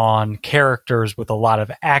drawn characters with a lot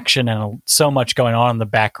of action and so much going on in the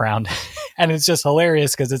background. And it's just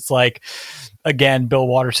hilarious because it's like, again, Bill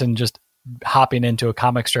Watterson just hopping into a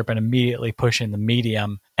comic strip and immediately pushing the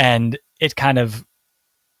medium. And it kind of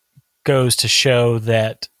goes to show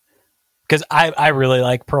that, because I really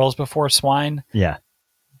like Pearls Before Swine. Yeah.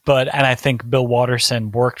 And I think Bill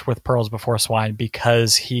Watterson worked with Pearls Before Swine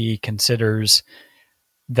because he considers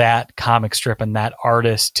that comic strip and that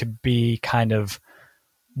artist to be kind of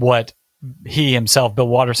what he himself, Bill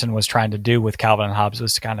Watterson, was trying to do with Calvin and Hobbes,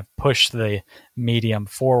 was to kind of push the medium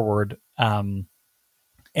forward, and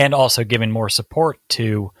also giving more support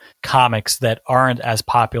to comics that aren't as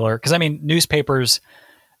popular. Because, I mean, newspapers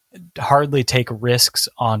hardly take risks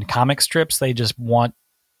on comic strips. They just want,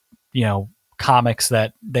 comics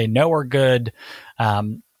that they know are good.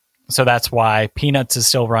 So that's why Peanuts is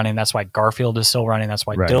still running. That's why Garfield is still running. That's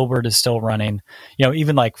why Dilbert is still running.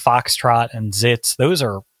 Even like Foxtrot and Zitz, those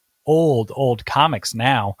are old comics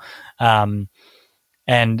now.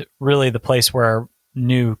 And really the place where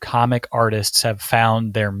new comic artists have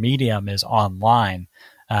found their medium is online.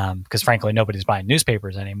 because frankly, nobody's buying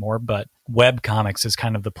newspapers anymore, but web comics is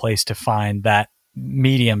kind of the place to find that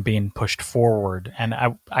medium being pushed forward. And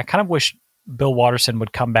I kind of wish Bill Watterson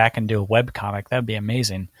would come back and do a web comic. That'd be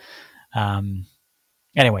amazing.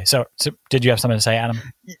 Anyway, so did you have something to say, Adam?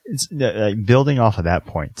 Building off of that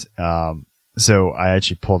point, so I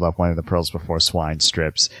actually pulled up one of the Pearls Before Swine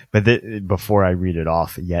strips, but before I read it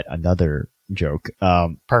off, yet another joke.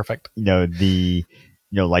 Perfect.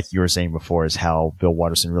 Like you were saying before, is how Bill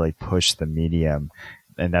Watterson really pushed the medium.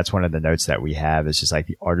 And that's one of the notes that we have, is just like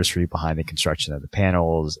the artistry behind the construction of the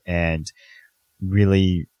panels and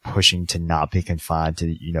really pushing to not be confined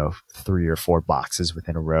to, 3 or 4 boxes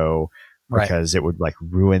within a row, because it would like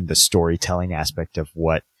ruin the storytelling aspect of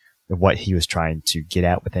what he was trying to get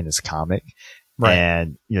at within his comic. Right.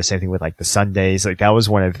 And, same thing with like the Sundays. Like that was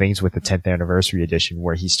one of the things with the 10th anniversary edition,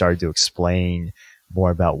 where he started to explain more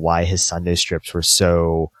about why his Sunday strips were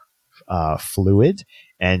so fluid.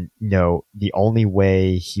 And, the only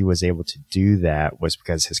way he was able to do that was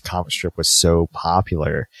because his comic strip was so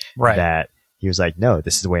popular that he was like, no,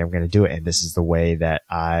 this is the way I'm going to do it. And this is the way that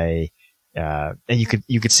and you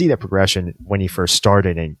could see that progression when he first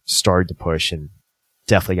started and started to push, and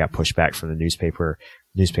definitely got pushed back from the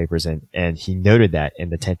newspapers. And he noted that in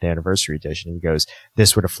the 10th anniversary edition. He goes,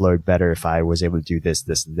 this would have flowed better if I was able to do this,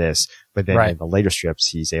 this, and this. But then in the later strips,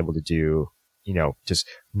 he's able to do, just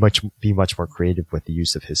be much more creative with the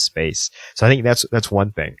use of his space. So I think that's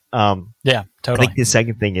one thing. Yeah, totally. I think the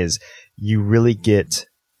second thing is you really get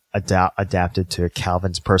adapted to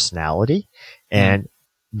Calvin's personality, and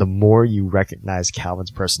the more you recognize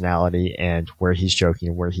Calvin's personality and where he's joking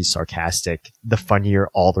and where he's sarcastic, the funnier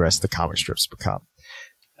all the rest of the comic strips become.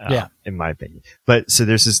 In my opinion. But so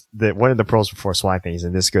there's one of the Pearls Before Swine things,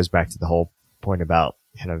 and this goes back to the whole point about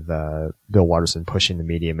kind of Bill Watterson pushing the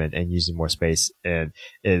medium and using more space. And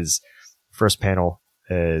is first panel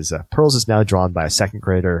is Pearls is now drawn by a second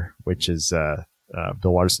grader, which is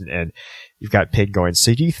Bill Watterson, and you've got Pig going,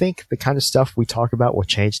 so do you think the kind of stuff we talk about will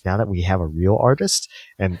change now that we have a real artist?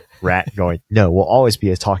 And Rat going, no, we'll always be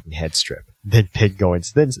a talking head strip. Then Pig going,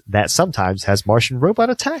 then that sometimes has Martian robot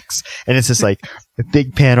attacks. And it's just like a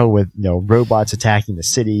big panel with, robots attacking the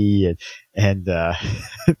city. And then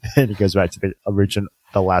it goes back to the original,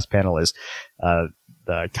 the last panel is,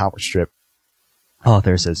 the comic strip.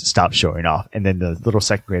 Author says, stop showing off. And then the little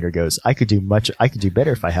second grader goes, I could do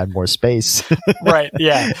better if I had more space. Right.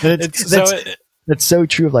 Yeah. That's so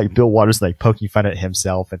true of like Bill Waters, like poking fun at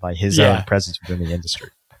himself and like his own presence within the industry.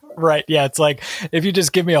 Right. Yeah. It's like, if you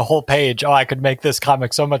just give me a whole page, I could make this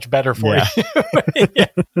comic so much better for you.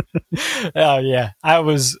 Oh yeah.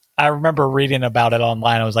 I remember reading about it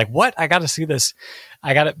online. I was like, what? I got to see this.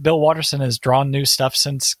 I got it. Bill Watterson has drawn new stuff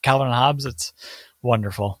since Calvin and Hobbes. It's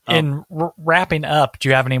wonderful. In wrapping up, do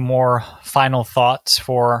you have any more final thoughts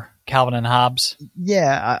for Calvin and Hobbes?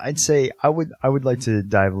 Yeah, I'd say I would like to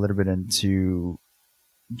dive a little bit into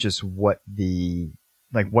just what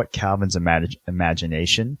Calvin's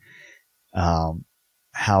imagination,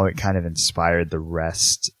 how it kind of inspired the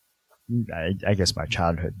rest. I guess my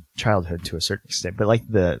childhood to a certain extent, but like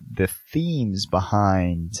the themes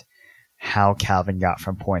behind how Calvin got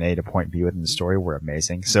from point A to point B within the story were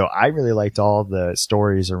amazing. So I really liked all the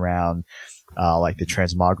stories around, like the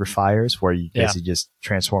transmogrifiers, where you basically just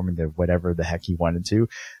transform into whatever the heck you wanted to.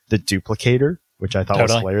 The duplicator, which I thought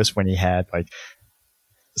was hilarious, when he had like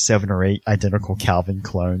 7 or 8 identical Calvin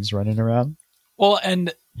clones running around. Well,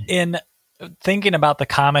 and in thinking about the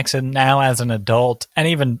comics and now as an adult, and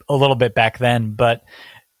even a little bit back then, but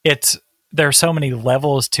there are so many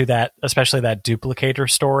levels to that, especially that duplicator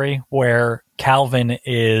story, where Calvin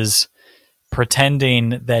is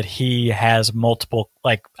pretending that he has multiple,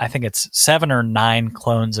 like I think it's 7 or 9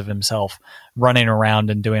 clones of himself running around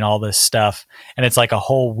and doing all this stuff. And it's like a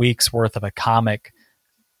whole week's worth of a comic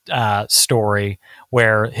story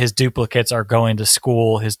where his duplicates are going to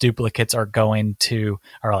school. His duplicates are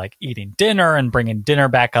like eating dinner and bringing dinner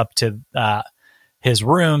back up to his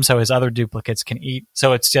room so his other duplicates can eat.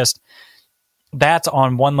 So it's just, that's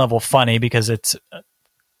on one level funny because it's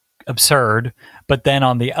absurd. But then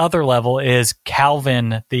on the other level is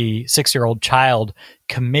Calvin, the 6-year-old child,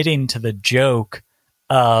 committing to the joke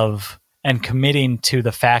and committing to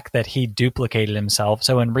the fact that he duplicated himself.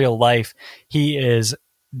 So in real life, he is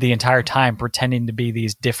the entire time pretending to be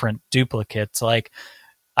these different duplicates. Like,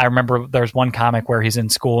 I remember there's one comic where he's in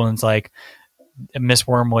school and it's like, Miss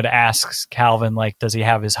Wormwood asks Calvin, like, does he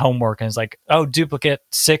have his homework? And it's like, oh, duplicate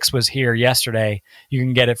 6 was here yesterday. You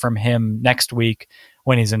can get it from him next week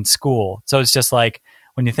when he's in school. So it's just like,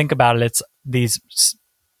 when you think about it, it's these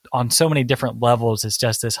on so many different levels. It's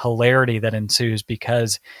just this hilarity that ensues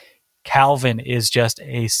because Calvin is just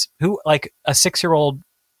a 6-year-old.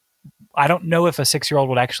 I don't know if a 6-year-old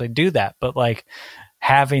would actually do that, but like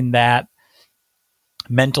having that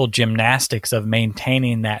mental gymnastics of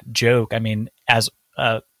maintaining that joke. I mean, as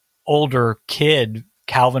a older kid,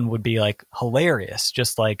 Calvin would be like hilarious,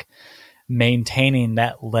 just like maintaining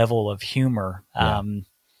that level of humor. Yeah.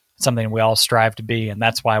 Something we all strive to be. And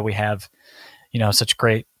that's why we have, such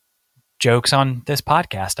great jokes on this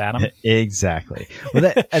podcast, Adam. Exactly.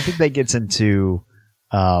 Well, I think that gets into,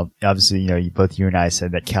 obviously, both you and I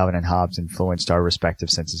said that Calvin and Hobbes influenced our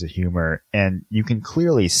respective senses of humor. And you can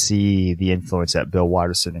clearly see the influence that Bill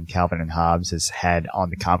Watterson and Calvin and Hobbes has had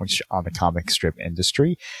on the comic strip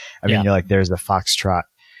industry. I mean, there's the Foxtrot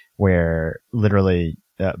where literally,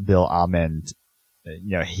 Bill Amend,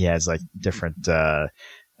 he has like different,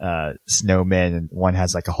 snowmen, and one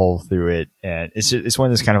has like a hole through it, and it's one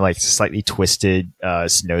of those kind of like slightly twisted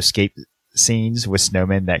snowscape scenes with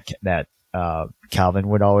snowmen that Calvin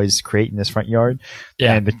would always create in his front yard.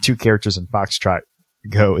 Yeah. And the two characters in Foxtrot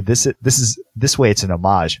go, this way it's an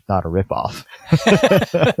homage, not a ripoff.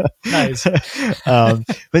 Nice.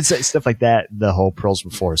 But stuff like that, the whole Pearls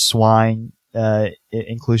Before Swine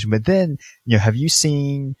inclusion. But then, have you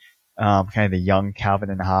seen kind of the young Calvin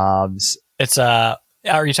and Hobbes? It's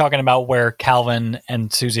are you talking about where Calvin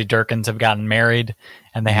and Susie Durkins have gotten married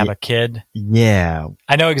and they have a kid? Yeah.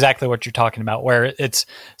 I know exactly what you're talking about, where it's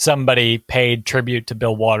somebody paid tribute to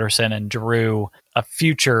Bill Watterson and drew a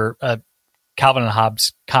future Calvin and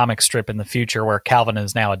Hobbes comic strip in the future where Calvin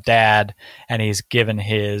is now a dad and he's given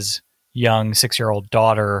his young 6-year-old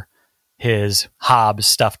daughter his Hobbes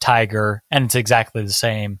stuffed tiger, and it's exactly the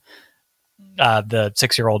same. The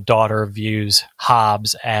 6-year-old daughter views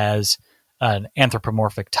Hobbes as an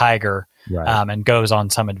anthropomorphic tiger, right. And goes on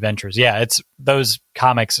some adventures. Yeah, it's those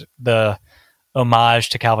comics, the homage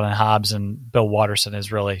to Calvin and Hobbes and Bill Watterson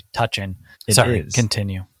is really touching. Sorry,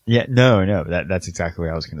 continue. Yeah, no, that's exactly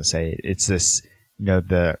what I was going to say. It's this,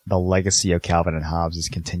 the legacy of Calvin and Hobbes is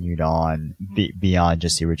continued on beyond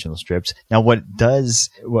just the original strips. Now, what does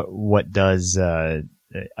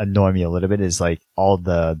annoy me a little bit is like all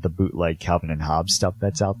the bootleg Calvin and Hobbes stuff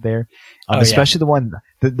that's out there, especially the one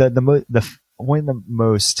one of the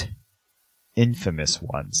most infamous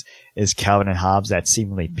ones is Calvin and Hobbes that's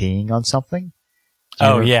seemingly peeing on something.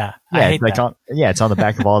 Yeah, I hate that. It's on the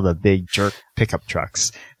back of all the big jerk pickup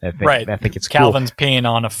trucks. I think it's Calvin's cool. peeing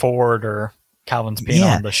on a Ford, or Calvin's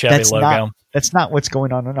peeing on the Chevy logo. That's not what's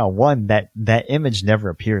going on now. One, that image never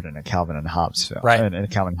appeared in a Calvin and Hobbes film, right? In a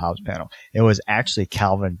Calvin and Hobbes panel. It was actually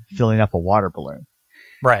Calvin filling up a water balloon,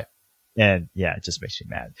 right? And yeah, it just makes me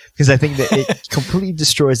mad because I think that it completely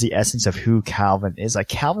destroys the essence of who Calvin is. Like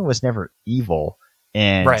Calvin was never evil,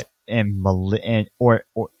 and right, or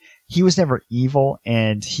he was never evil,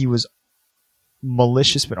 and he was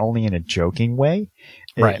malicious, but only in a joking way,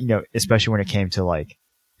 right? Especially when it came to like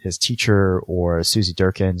his teacher or Susie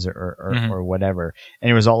Durkins or whatever.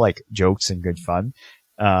 And it was all like jokes and good fun.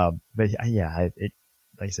 But yeah,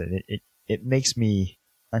 like I said, it makes me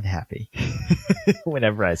unhappy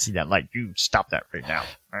whenever I see that. Like, you stop that right now.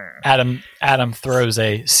 Adam throws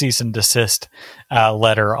a cease and desist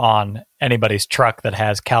letter on anybody's truck that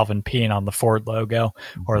has Calvin peeing on the Ford logo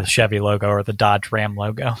or the Chevy logo or the Dodge Ram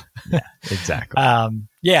logo. Yeah, exactly.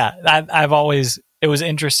 I've always, it was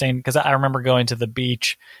interesting because I remember going to the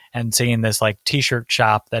beach and seeing this like t-shirt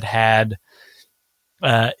shop that had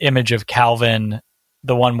image of Calvin,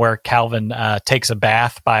 the one where Calvin takes a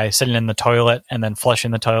bath by sitting in the toilet and then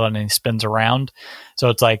flushing the toilet, and he spins around. So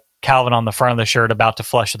it's like Calvin on the front of the shirt about to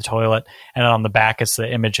flush the toilet, and on the back it's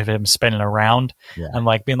the image of him spinning around. Yeah. And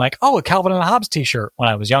like being like, oh, a Calvin and Hobbes t-shirt when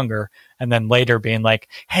I was younger, and then later being like,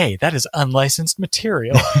 hey, that is unlicensed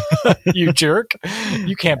material. You jerk,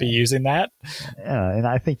 you can't be using that. Yeah, and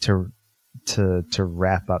I think to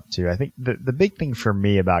wrap up too, I think the big thing for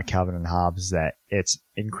me about Calvin and Hobbes is that it's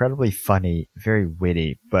incredibly funny, very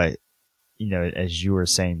witty, but as you were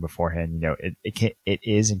saying beforehand, it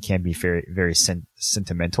is and can be very, very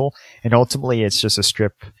sentimental. And ultimately it's just a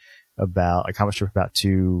comic strip about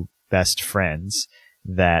two best friends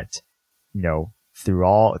that,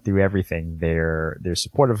 through everything, they're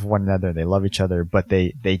supportive of one another, they love each other, but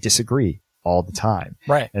they disagree all the time.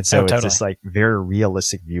 Right. And so it's this like very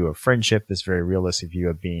realistic view of friendship, this very realistic view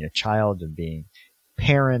of being a child, of being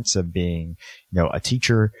parents, of being, a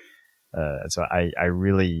teacher. So I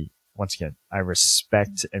really, once again, I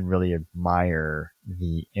respect and really admire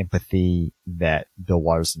the empathy that Bill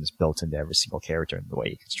Watterson has built into every single character and the way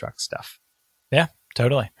he constructs stuff. Yeah,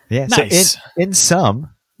 totally. Yeah. Nice. So in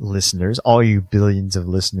sum, listeners, all you billions of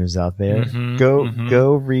listeners out there,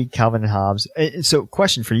 go read Calvin and Hobbes. So,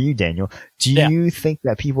 question for you, Daniel: do you think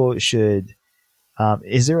that people should?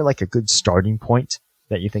 Is there like a good starting point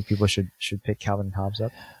that you think people should pick Calvin and Hobbes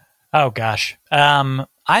up? Oh gosh,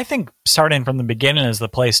 I think starting from the beginning is the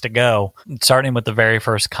place to go. Starting with the very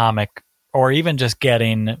first comic, or even just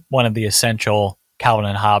getting one of the essential Calvin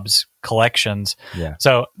and Hobbes collections. Yeah.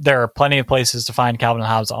 So there are plenty of places to find Calvin and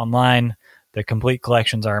Hobbes online. The complete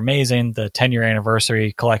collections are amazing. The 10-year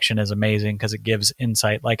anniversary collection is amazing because it gives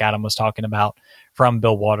insight, like Adam was talking about, from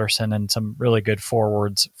Bill Watterson and some really good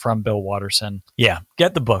forwards from Bill Watterson. Yeah,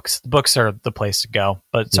 get the books. The books are the place to go,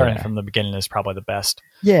 but starting from the beginning is probably the best.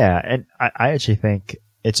 Yeah, and I actually think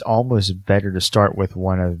it's almost better to start with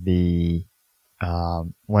one of the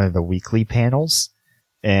weekly panels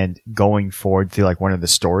and going forward through like one of the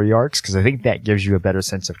story arcs, because I think that gives you a better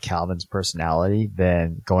sense of Calvin's personality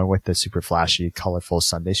than going with the super flashy, colorful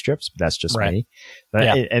Sunday strips. But that's just me. But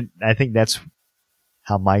and I think that's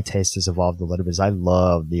how my taste has evolved a little bit. Is I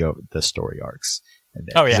love the story arcs.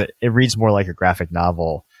 It reads more like a graphic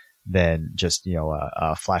novel than just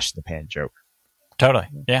a flash in the pan joke. Totally.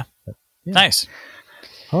 Yeah. Nice.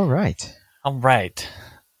 All right.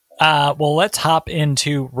 Well, let's hop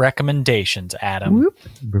into recommendations, Adam.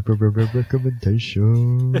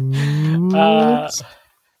 Recommendations.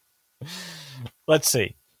 Let's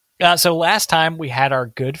see. So last time we had our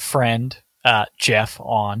good friend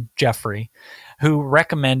Jeffrey, who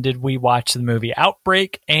recommended we watch the movie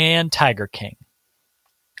Outbreak and Tiger King.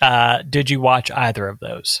 Did you watch either of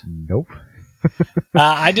those? Nope.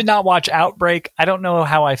 I did not watch Outbreak. I don't know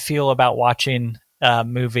how I feel about watching a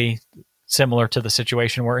movie similar to the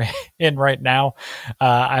situation we're in right now.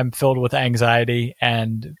 I'm filled with anxiety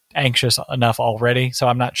and anxious enough already, so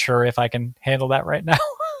I'm not sure if I can handle that right now.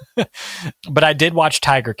 But I did watch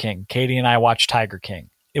Tiger King. Katie and I watched Tiger King.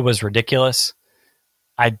 It was ridiculous.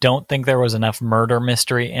 I don't think there was enough murder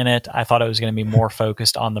mystery in it. I thought it was going to be more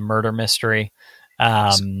focused on the murder mystery.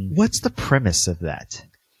 What's the premise of that?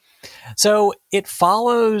 So it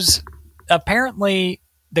follows, apparently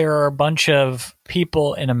there are a bunch of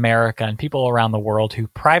people in America and people around the world who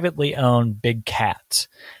privately own big cats.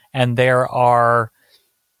 And there are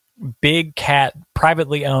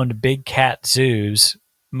privately owned big cat zoos,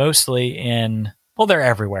 mostly they're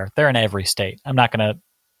everywhere. They're in every state. I'm not going to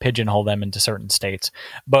pigeonhole them into certain states,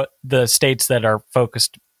 but the states that are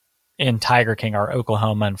focused in Tiger King are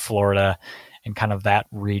Oklahoma and Florida and kind of that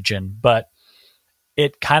region. But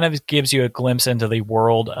it kind of gives you a glimpse into the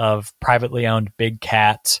world of privately owned big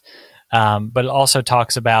cats. But it also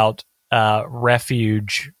talks about tiger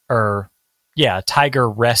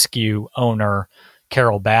rescue owner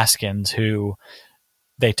Carol Baskins, who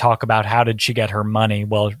they talk about how did she get her money?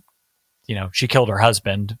 Well, she killed her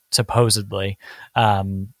husband, supposedly. Or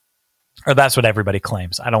that's what everybody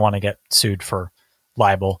claims. I don't want to get sued for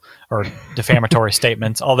libel or defamatory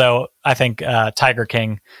statements, although I think Tiger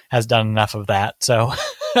King has done enough of that. So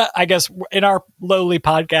I guess in our lowly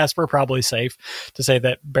podcast, we're probably safe to say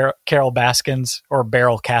that Carol Baskins or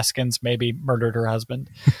Beryl Caskins maybe murdered her husband.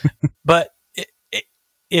 But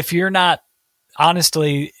if you're not,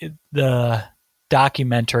 honestly, the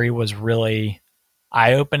documentary was really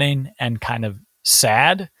eye-opening and kind of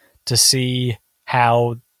sad to see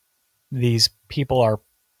how these people are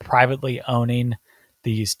privately owning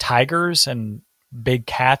these tigers and big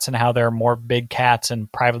cats, and how there are more big cats in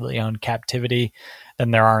privately owned captivity than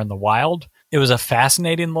there are in the wild. It was a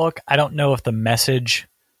fascinating look. I don't know if the message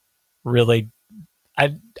really,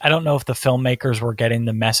 I don't know if the filmmakers were getting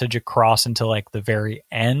the message across until like the very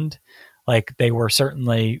end. Like they were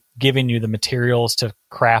certainly giving you the materials to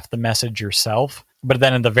craft the message yourself. But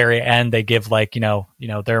then at the very end, they give like, they're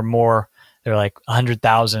like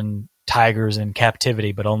 100,000 tigers in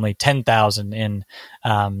captivity, but only 10,000 in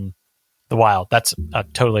the wild. That's a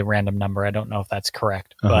totally random number. I don't know if that's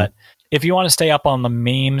correct. But if you want to stay up on the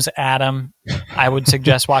memes, Adam, I would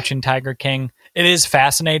suggest watching Tiger King. It is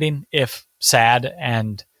fascinating, if sad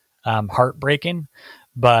and heartbreaking.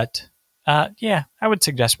 But I would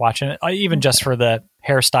suggest watching it, even just for the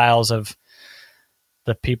hairstyles of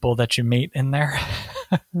the people that you meet in there.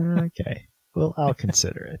 Okay. Well, I'll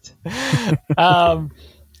consider it.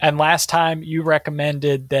 And last time you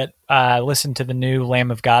recommended that listen to the new Lamb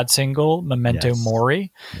of God single, Memento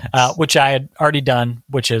Mori, which I had already done,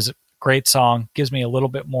 which is a great song. Gives me a little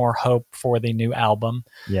bit more hope for the new album.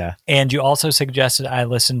 Yeah. And you also suggested I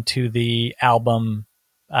listen to the album.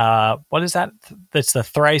 What is that? That's the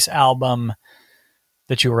Thrice album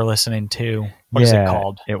that you were listening to. What is it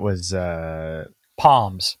called? It was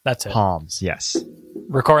Palms. That's it. Palms, yes.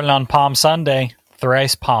 Recording on Palm Sunday.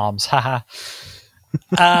 Thrice Palms. Haha.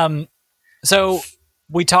 So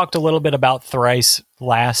we talked a little bit about Thrice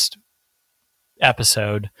last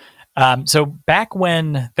episode. So back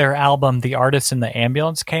when their album "The Artist in the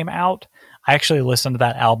Ambulance" came out, I actually listened to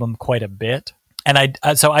that album quite a bit, and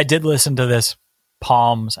I did listen to this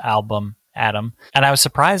Palms album, Adam, and I was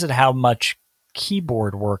surprised at how much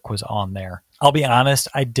keyboard work was on there. I'll be honest,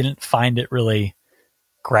 I didn't find it really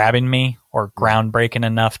grabbing me or groundbreaking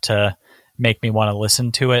enough to make me want to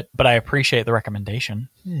listen to it, but I appreciate the recommendation.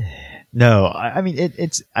 No, I mean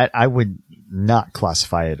I would not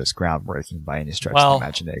classify it as groundbreaking by any stretch of the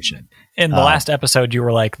imagination. In the last episode, you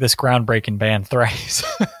were like, this groundbreaking band Thrice.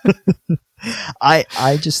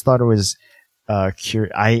 I just thought it was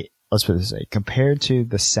curious. Let's put it this way: compared to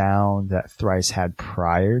the sound that Thrice had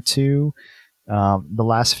prior to the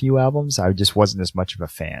last few albums, I just wasn't as much of a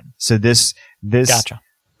fan. So this Gotcha.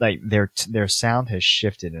 Like their sound has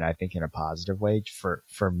shifted, and I think in a positive way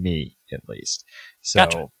for me at least. So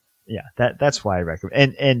Gotcha. yeah, that's why I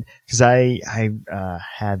recommend. And because I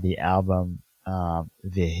had the album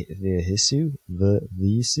the Hisu.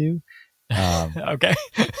 Okay.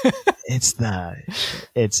 It's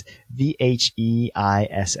VHEISSU.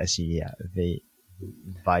 The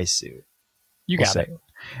Visu. You got it.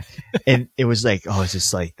 And it was like, oh, it's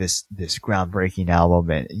just like this groundbreaking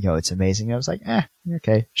album, and it's amazing. And I was like,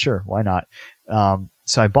 okay, sure, why not?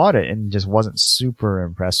 So I bought it and just wasn't super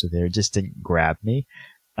impressed with it. It just didn't grab me.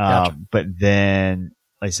 Gotcha. But then,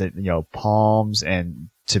 like I said, Palms and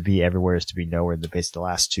To Be Everywhere Is to Be Nowhere, basically the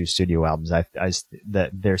last two studio albums,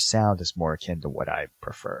 their sound is more akin to what I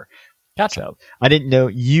prefer. Gotcha. So I didn't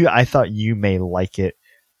know I thought you may like it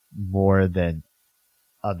more than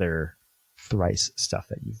other Thrice stuff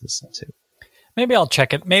that you've listened to. Maybe I'll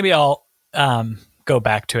check it. Maybe I'll go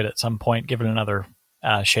back to it at some point, give it another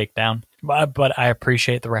shakedown. But I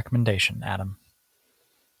appreciate the recommendation, Adam.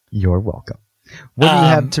 You're welcome. What do you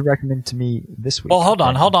have to recommend to me this week? Well, hold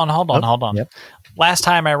on. Yep. Last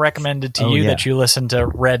time I recommended to you that you listen to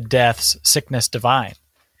Red Death's Sickness Divine.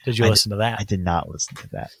 Did you listen to that? I did not listen to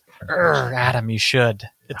that. Adam, you should.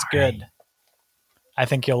 It's good. I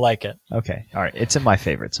think you'll like it. Okay. All right. It's in my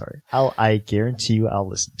favorites. Sorry. I guarantee you I'll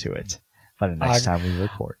listen to it by the next time we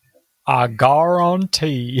record. I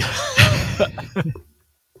guarantee.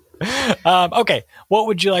 Okay. What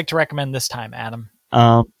would you like to recommend this time, Adam?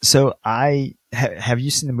 So have you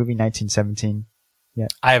seen the movie 1917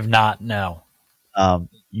 yet? I have not. No.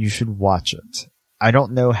 You should watch it. I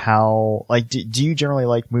don't know how, like, do you generally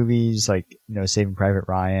like movies like, Saving Private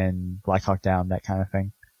Ryan, Black Hawk Down, that kind of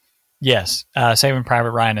thing? Yes. Saving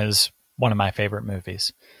Private Ryan is one of my favorite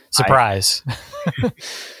movies. Surprise.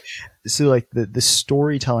 So like the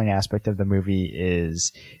storytelling aspect of the movie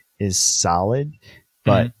is solid,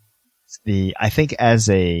 but I think as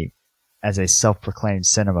a self-proclaimed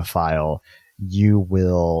cinemaphile, you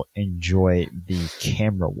will enjoy the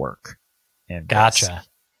camera work. And gotcha.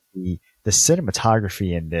 The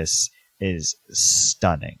cinematography in this is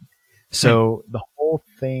stunning. So the whole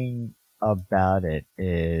thing about it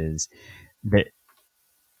is that,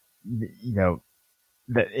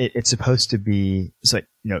 that it's supposed to be, it's like,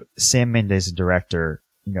 Sam Mendes, the director,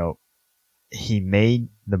 he made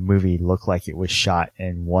the movie look like it was shot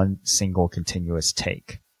in one single continuous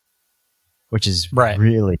take, which is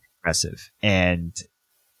really impressive. And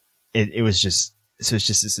it was just, so it's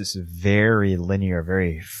just this very linear,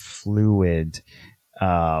 very fluid,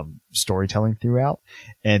 storytelling throughout.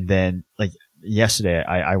 And then like yesterday,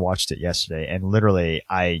 I watched it yesterday, and literally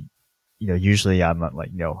usually I'm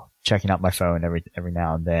like, checking out my phone every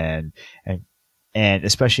now and then, and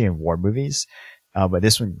especially in war movies. But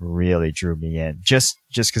this one really drew me in just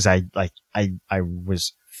cause I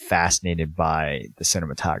was fascinated by the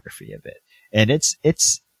cinematography of it. And it's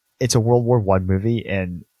a World War I movie,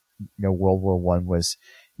 and, World War I was,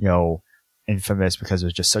 infamous because it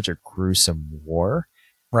was just such a gruesome war.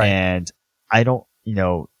 Right. And I don't,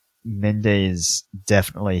 Mendes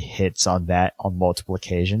definitely hits on that on multiple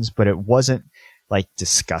occasions, but it wasn't like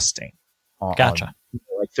disgusting. Gotcha.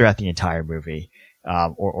 Like throughout the entire movie,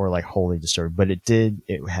 or like wholly disturbed, but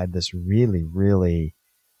it had this really, really,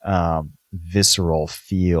 visceral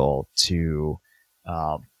feel to,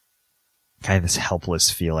 kind of this helpless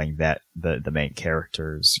feeling that the main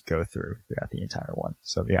characters go through throughout the entire one.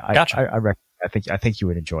 So yeah, gotcha. I think you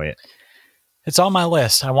would enjoy it. It's on my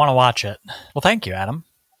list. I want to watch it. Well, thank you, Adam.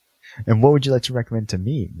 And what would you like to recommend to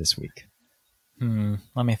me this week?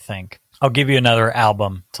 Let me think. I'll give you another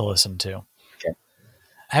album to listen to. Okay.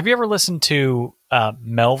 Have you ever listened to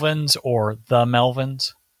Melvins or The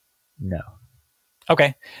Melvins? No.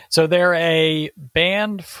 Okay. So they're a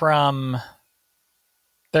band from...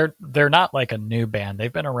 They're not like a new band.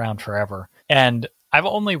 They've been around forever. And I've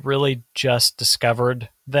only really just discovered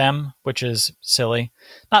them, which is silly.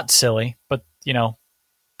 Not silly, but,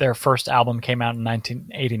 their first album came out in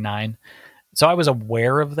 1989. So I was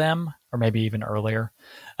aware of them, or maybe even earlier.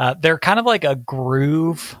 They're kind of like a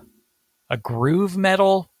groove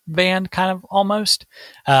metal band, kind of almost.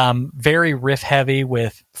 Very riff heavy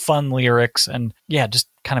with fun lyrics and just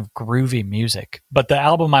kind of groovy music. But the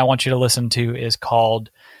album I want you to listen to is called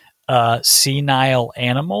Senile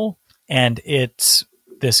Animal, and it's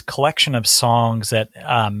this collection of songs that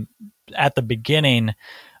at the beginning,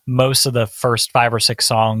 most of the first 5 or 6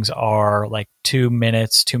 songs are like 2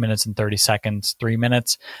 minutes, 2 minutes and 30 seconds, 3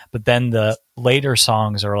 minutes. But then the later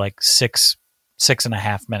songs are like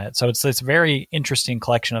 6.5 minutes. So it's this very interesting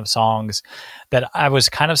collection of songs that I was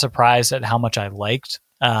kind of surprised at how much I liked.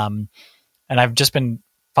 And I've just been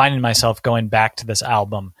finding myself going back to this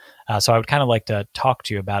album. So I would kind of like to talk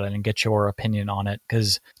to you about it and get your opinion on it.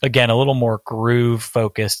 Because again, a little more groove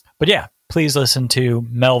focused, but please listen to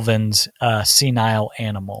Melvin's Senile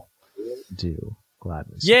Animal. Do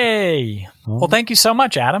gladly. Yay! Well, thank you so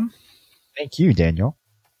much, Adam. Thank you, Daniel.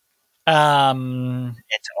 And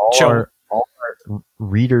to all our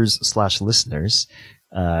readers/listeners,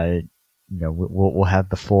 we'll have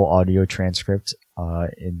the full audio transcript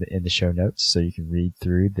in the show notes, so you can read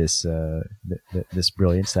through this this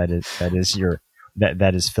brilliance that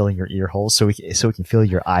is filling your ear holes, so we can fill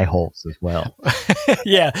your eye holes as well.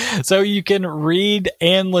 So you can read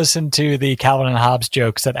and listen to the Calvin and Hobbes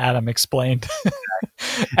jokes that Adam explained.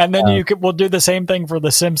 And then we'll do the same thing for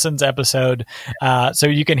the Simpsons episode, so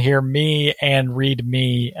you can hear me and read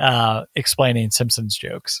me explaining Simpsons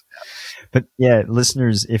jokes. But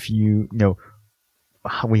listeners, if we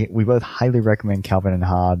both highly recommend Calvin and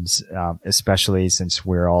Hobbes, especially since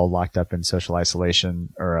we're all locked up in social isolation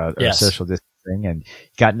or social distancing, and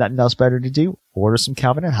got nothing else better to do. Order some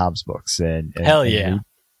Calvin and Hobbes books and hell yeah.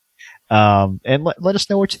 And let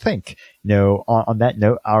us know what you think. On that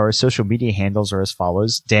note, our social media handles are as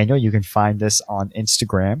follows. Daniel, you can find us on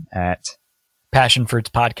Instagram at Passion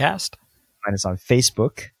Fruits Podcast. Find us on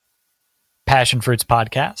Facebook, Passion Fruits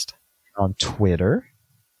Podcast. On Twitter,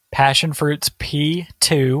 Passion Fruits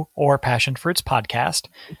P2 or Passion Fruits Podcast.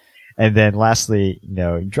 And then lastly,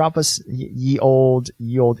 drop us ye old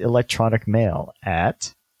electronic mail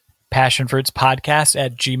at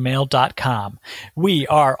passionfruitspodcast@gmail.com. We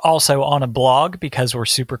are also on a blog because we're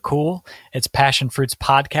super cool. It's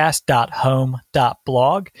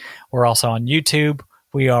passionfruitspodcast.home.blog. We're also on YouTube.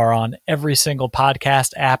 We are on every single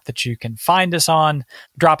podcast app that you can find us on.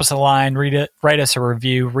 Drop us a line, write us a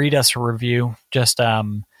review, read us a review. Just,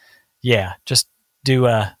 just do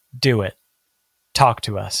it. Talk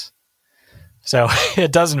to us. So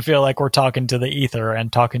it doesn't feel like we're talking to the ether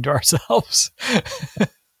and talking to ourselves.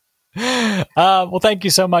 Well, thank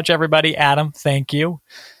you so much, everybody. Adam, thank you.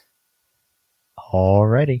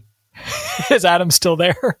 Alrighty. Is Adam still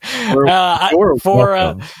there?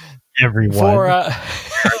 Everyone.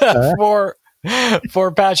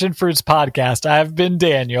 For Passion Fruits Podcast, I've been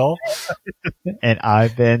Daniel. And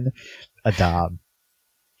I've been Adam.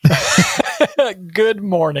 Good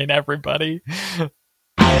morning, everybody.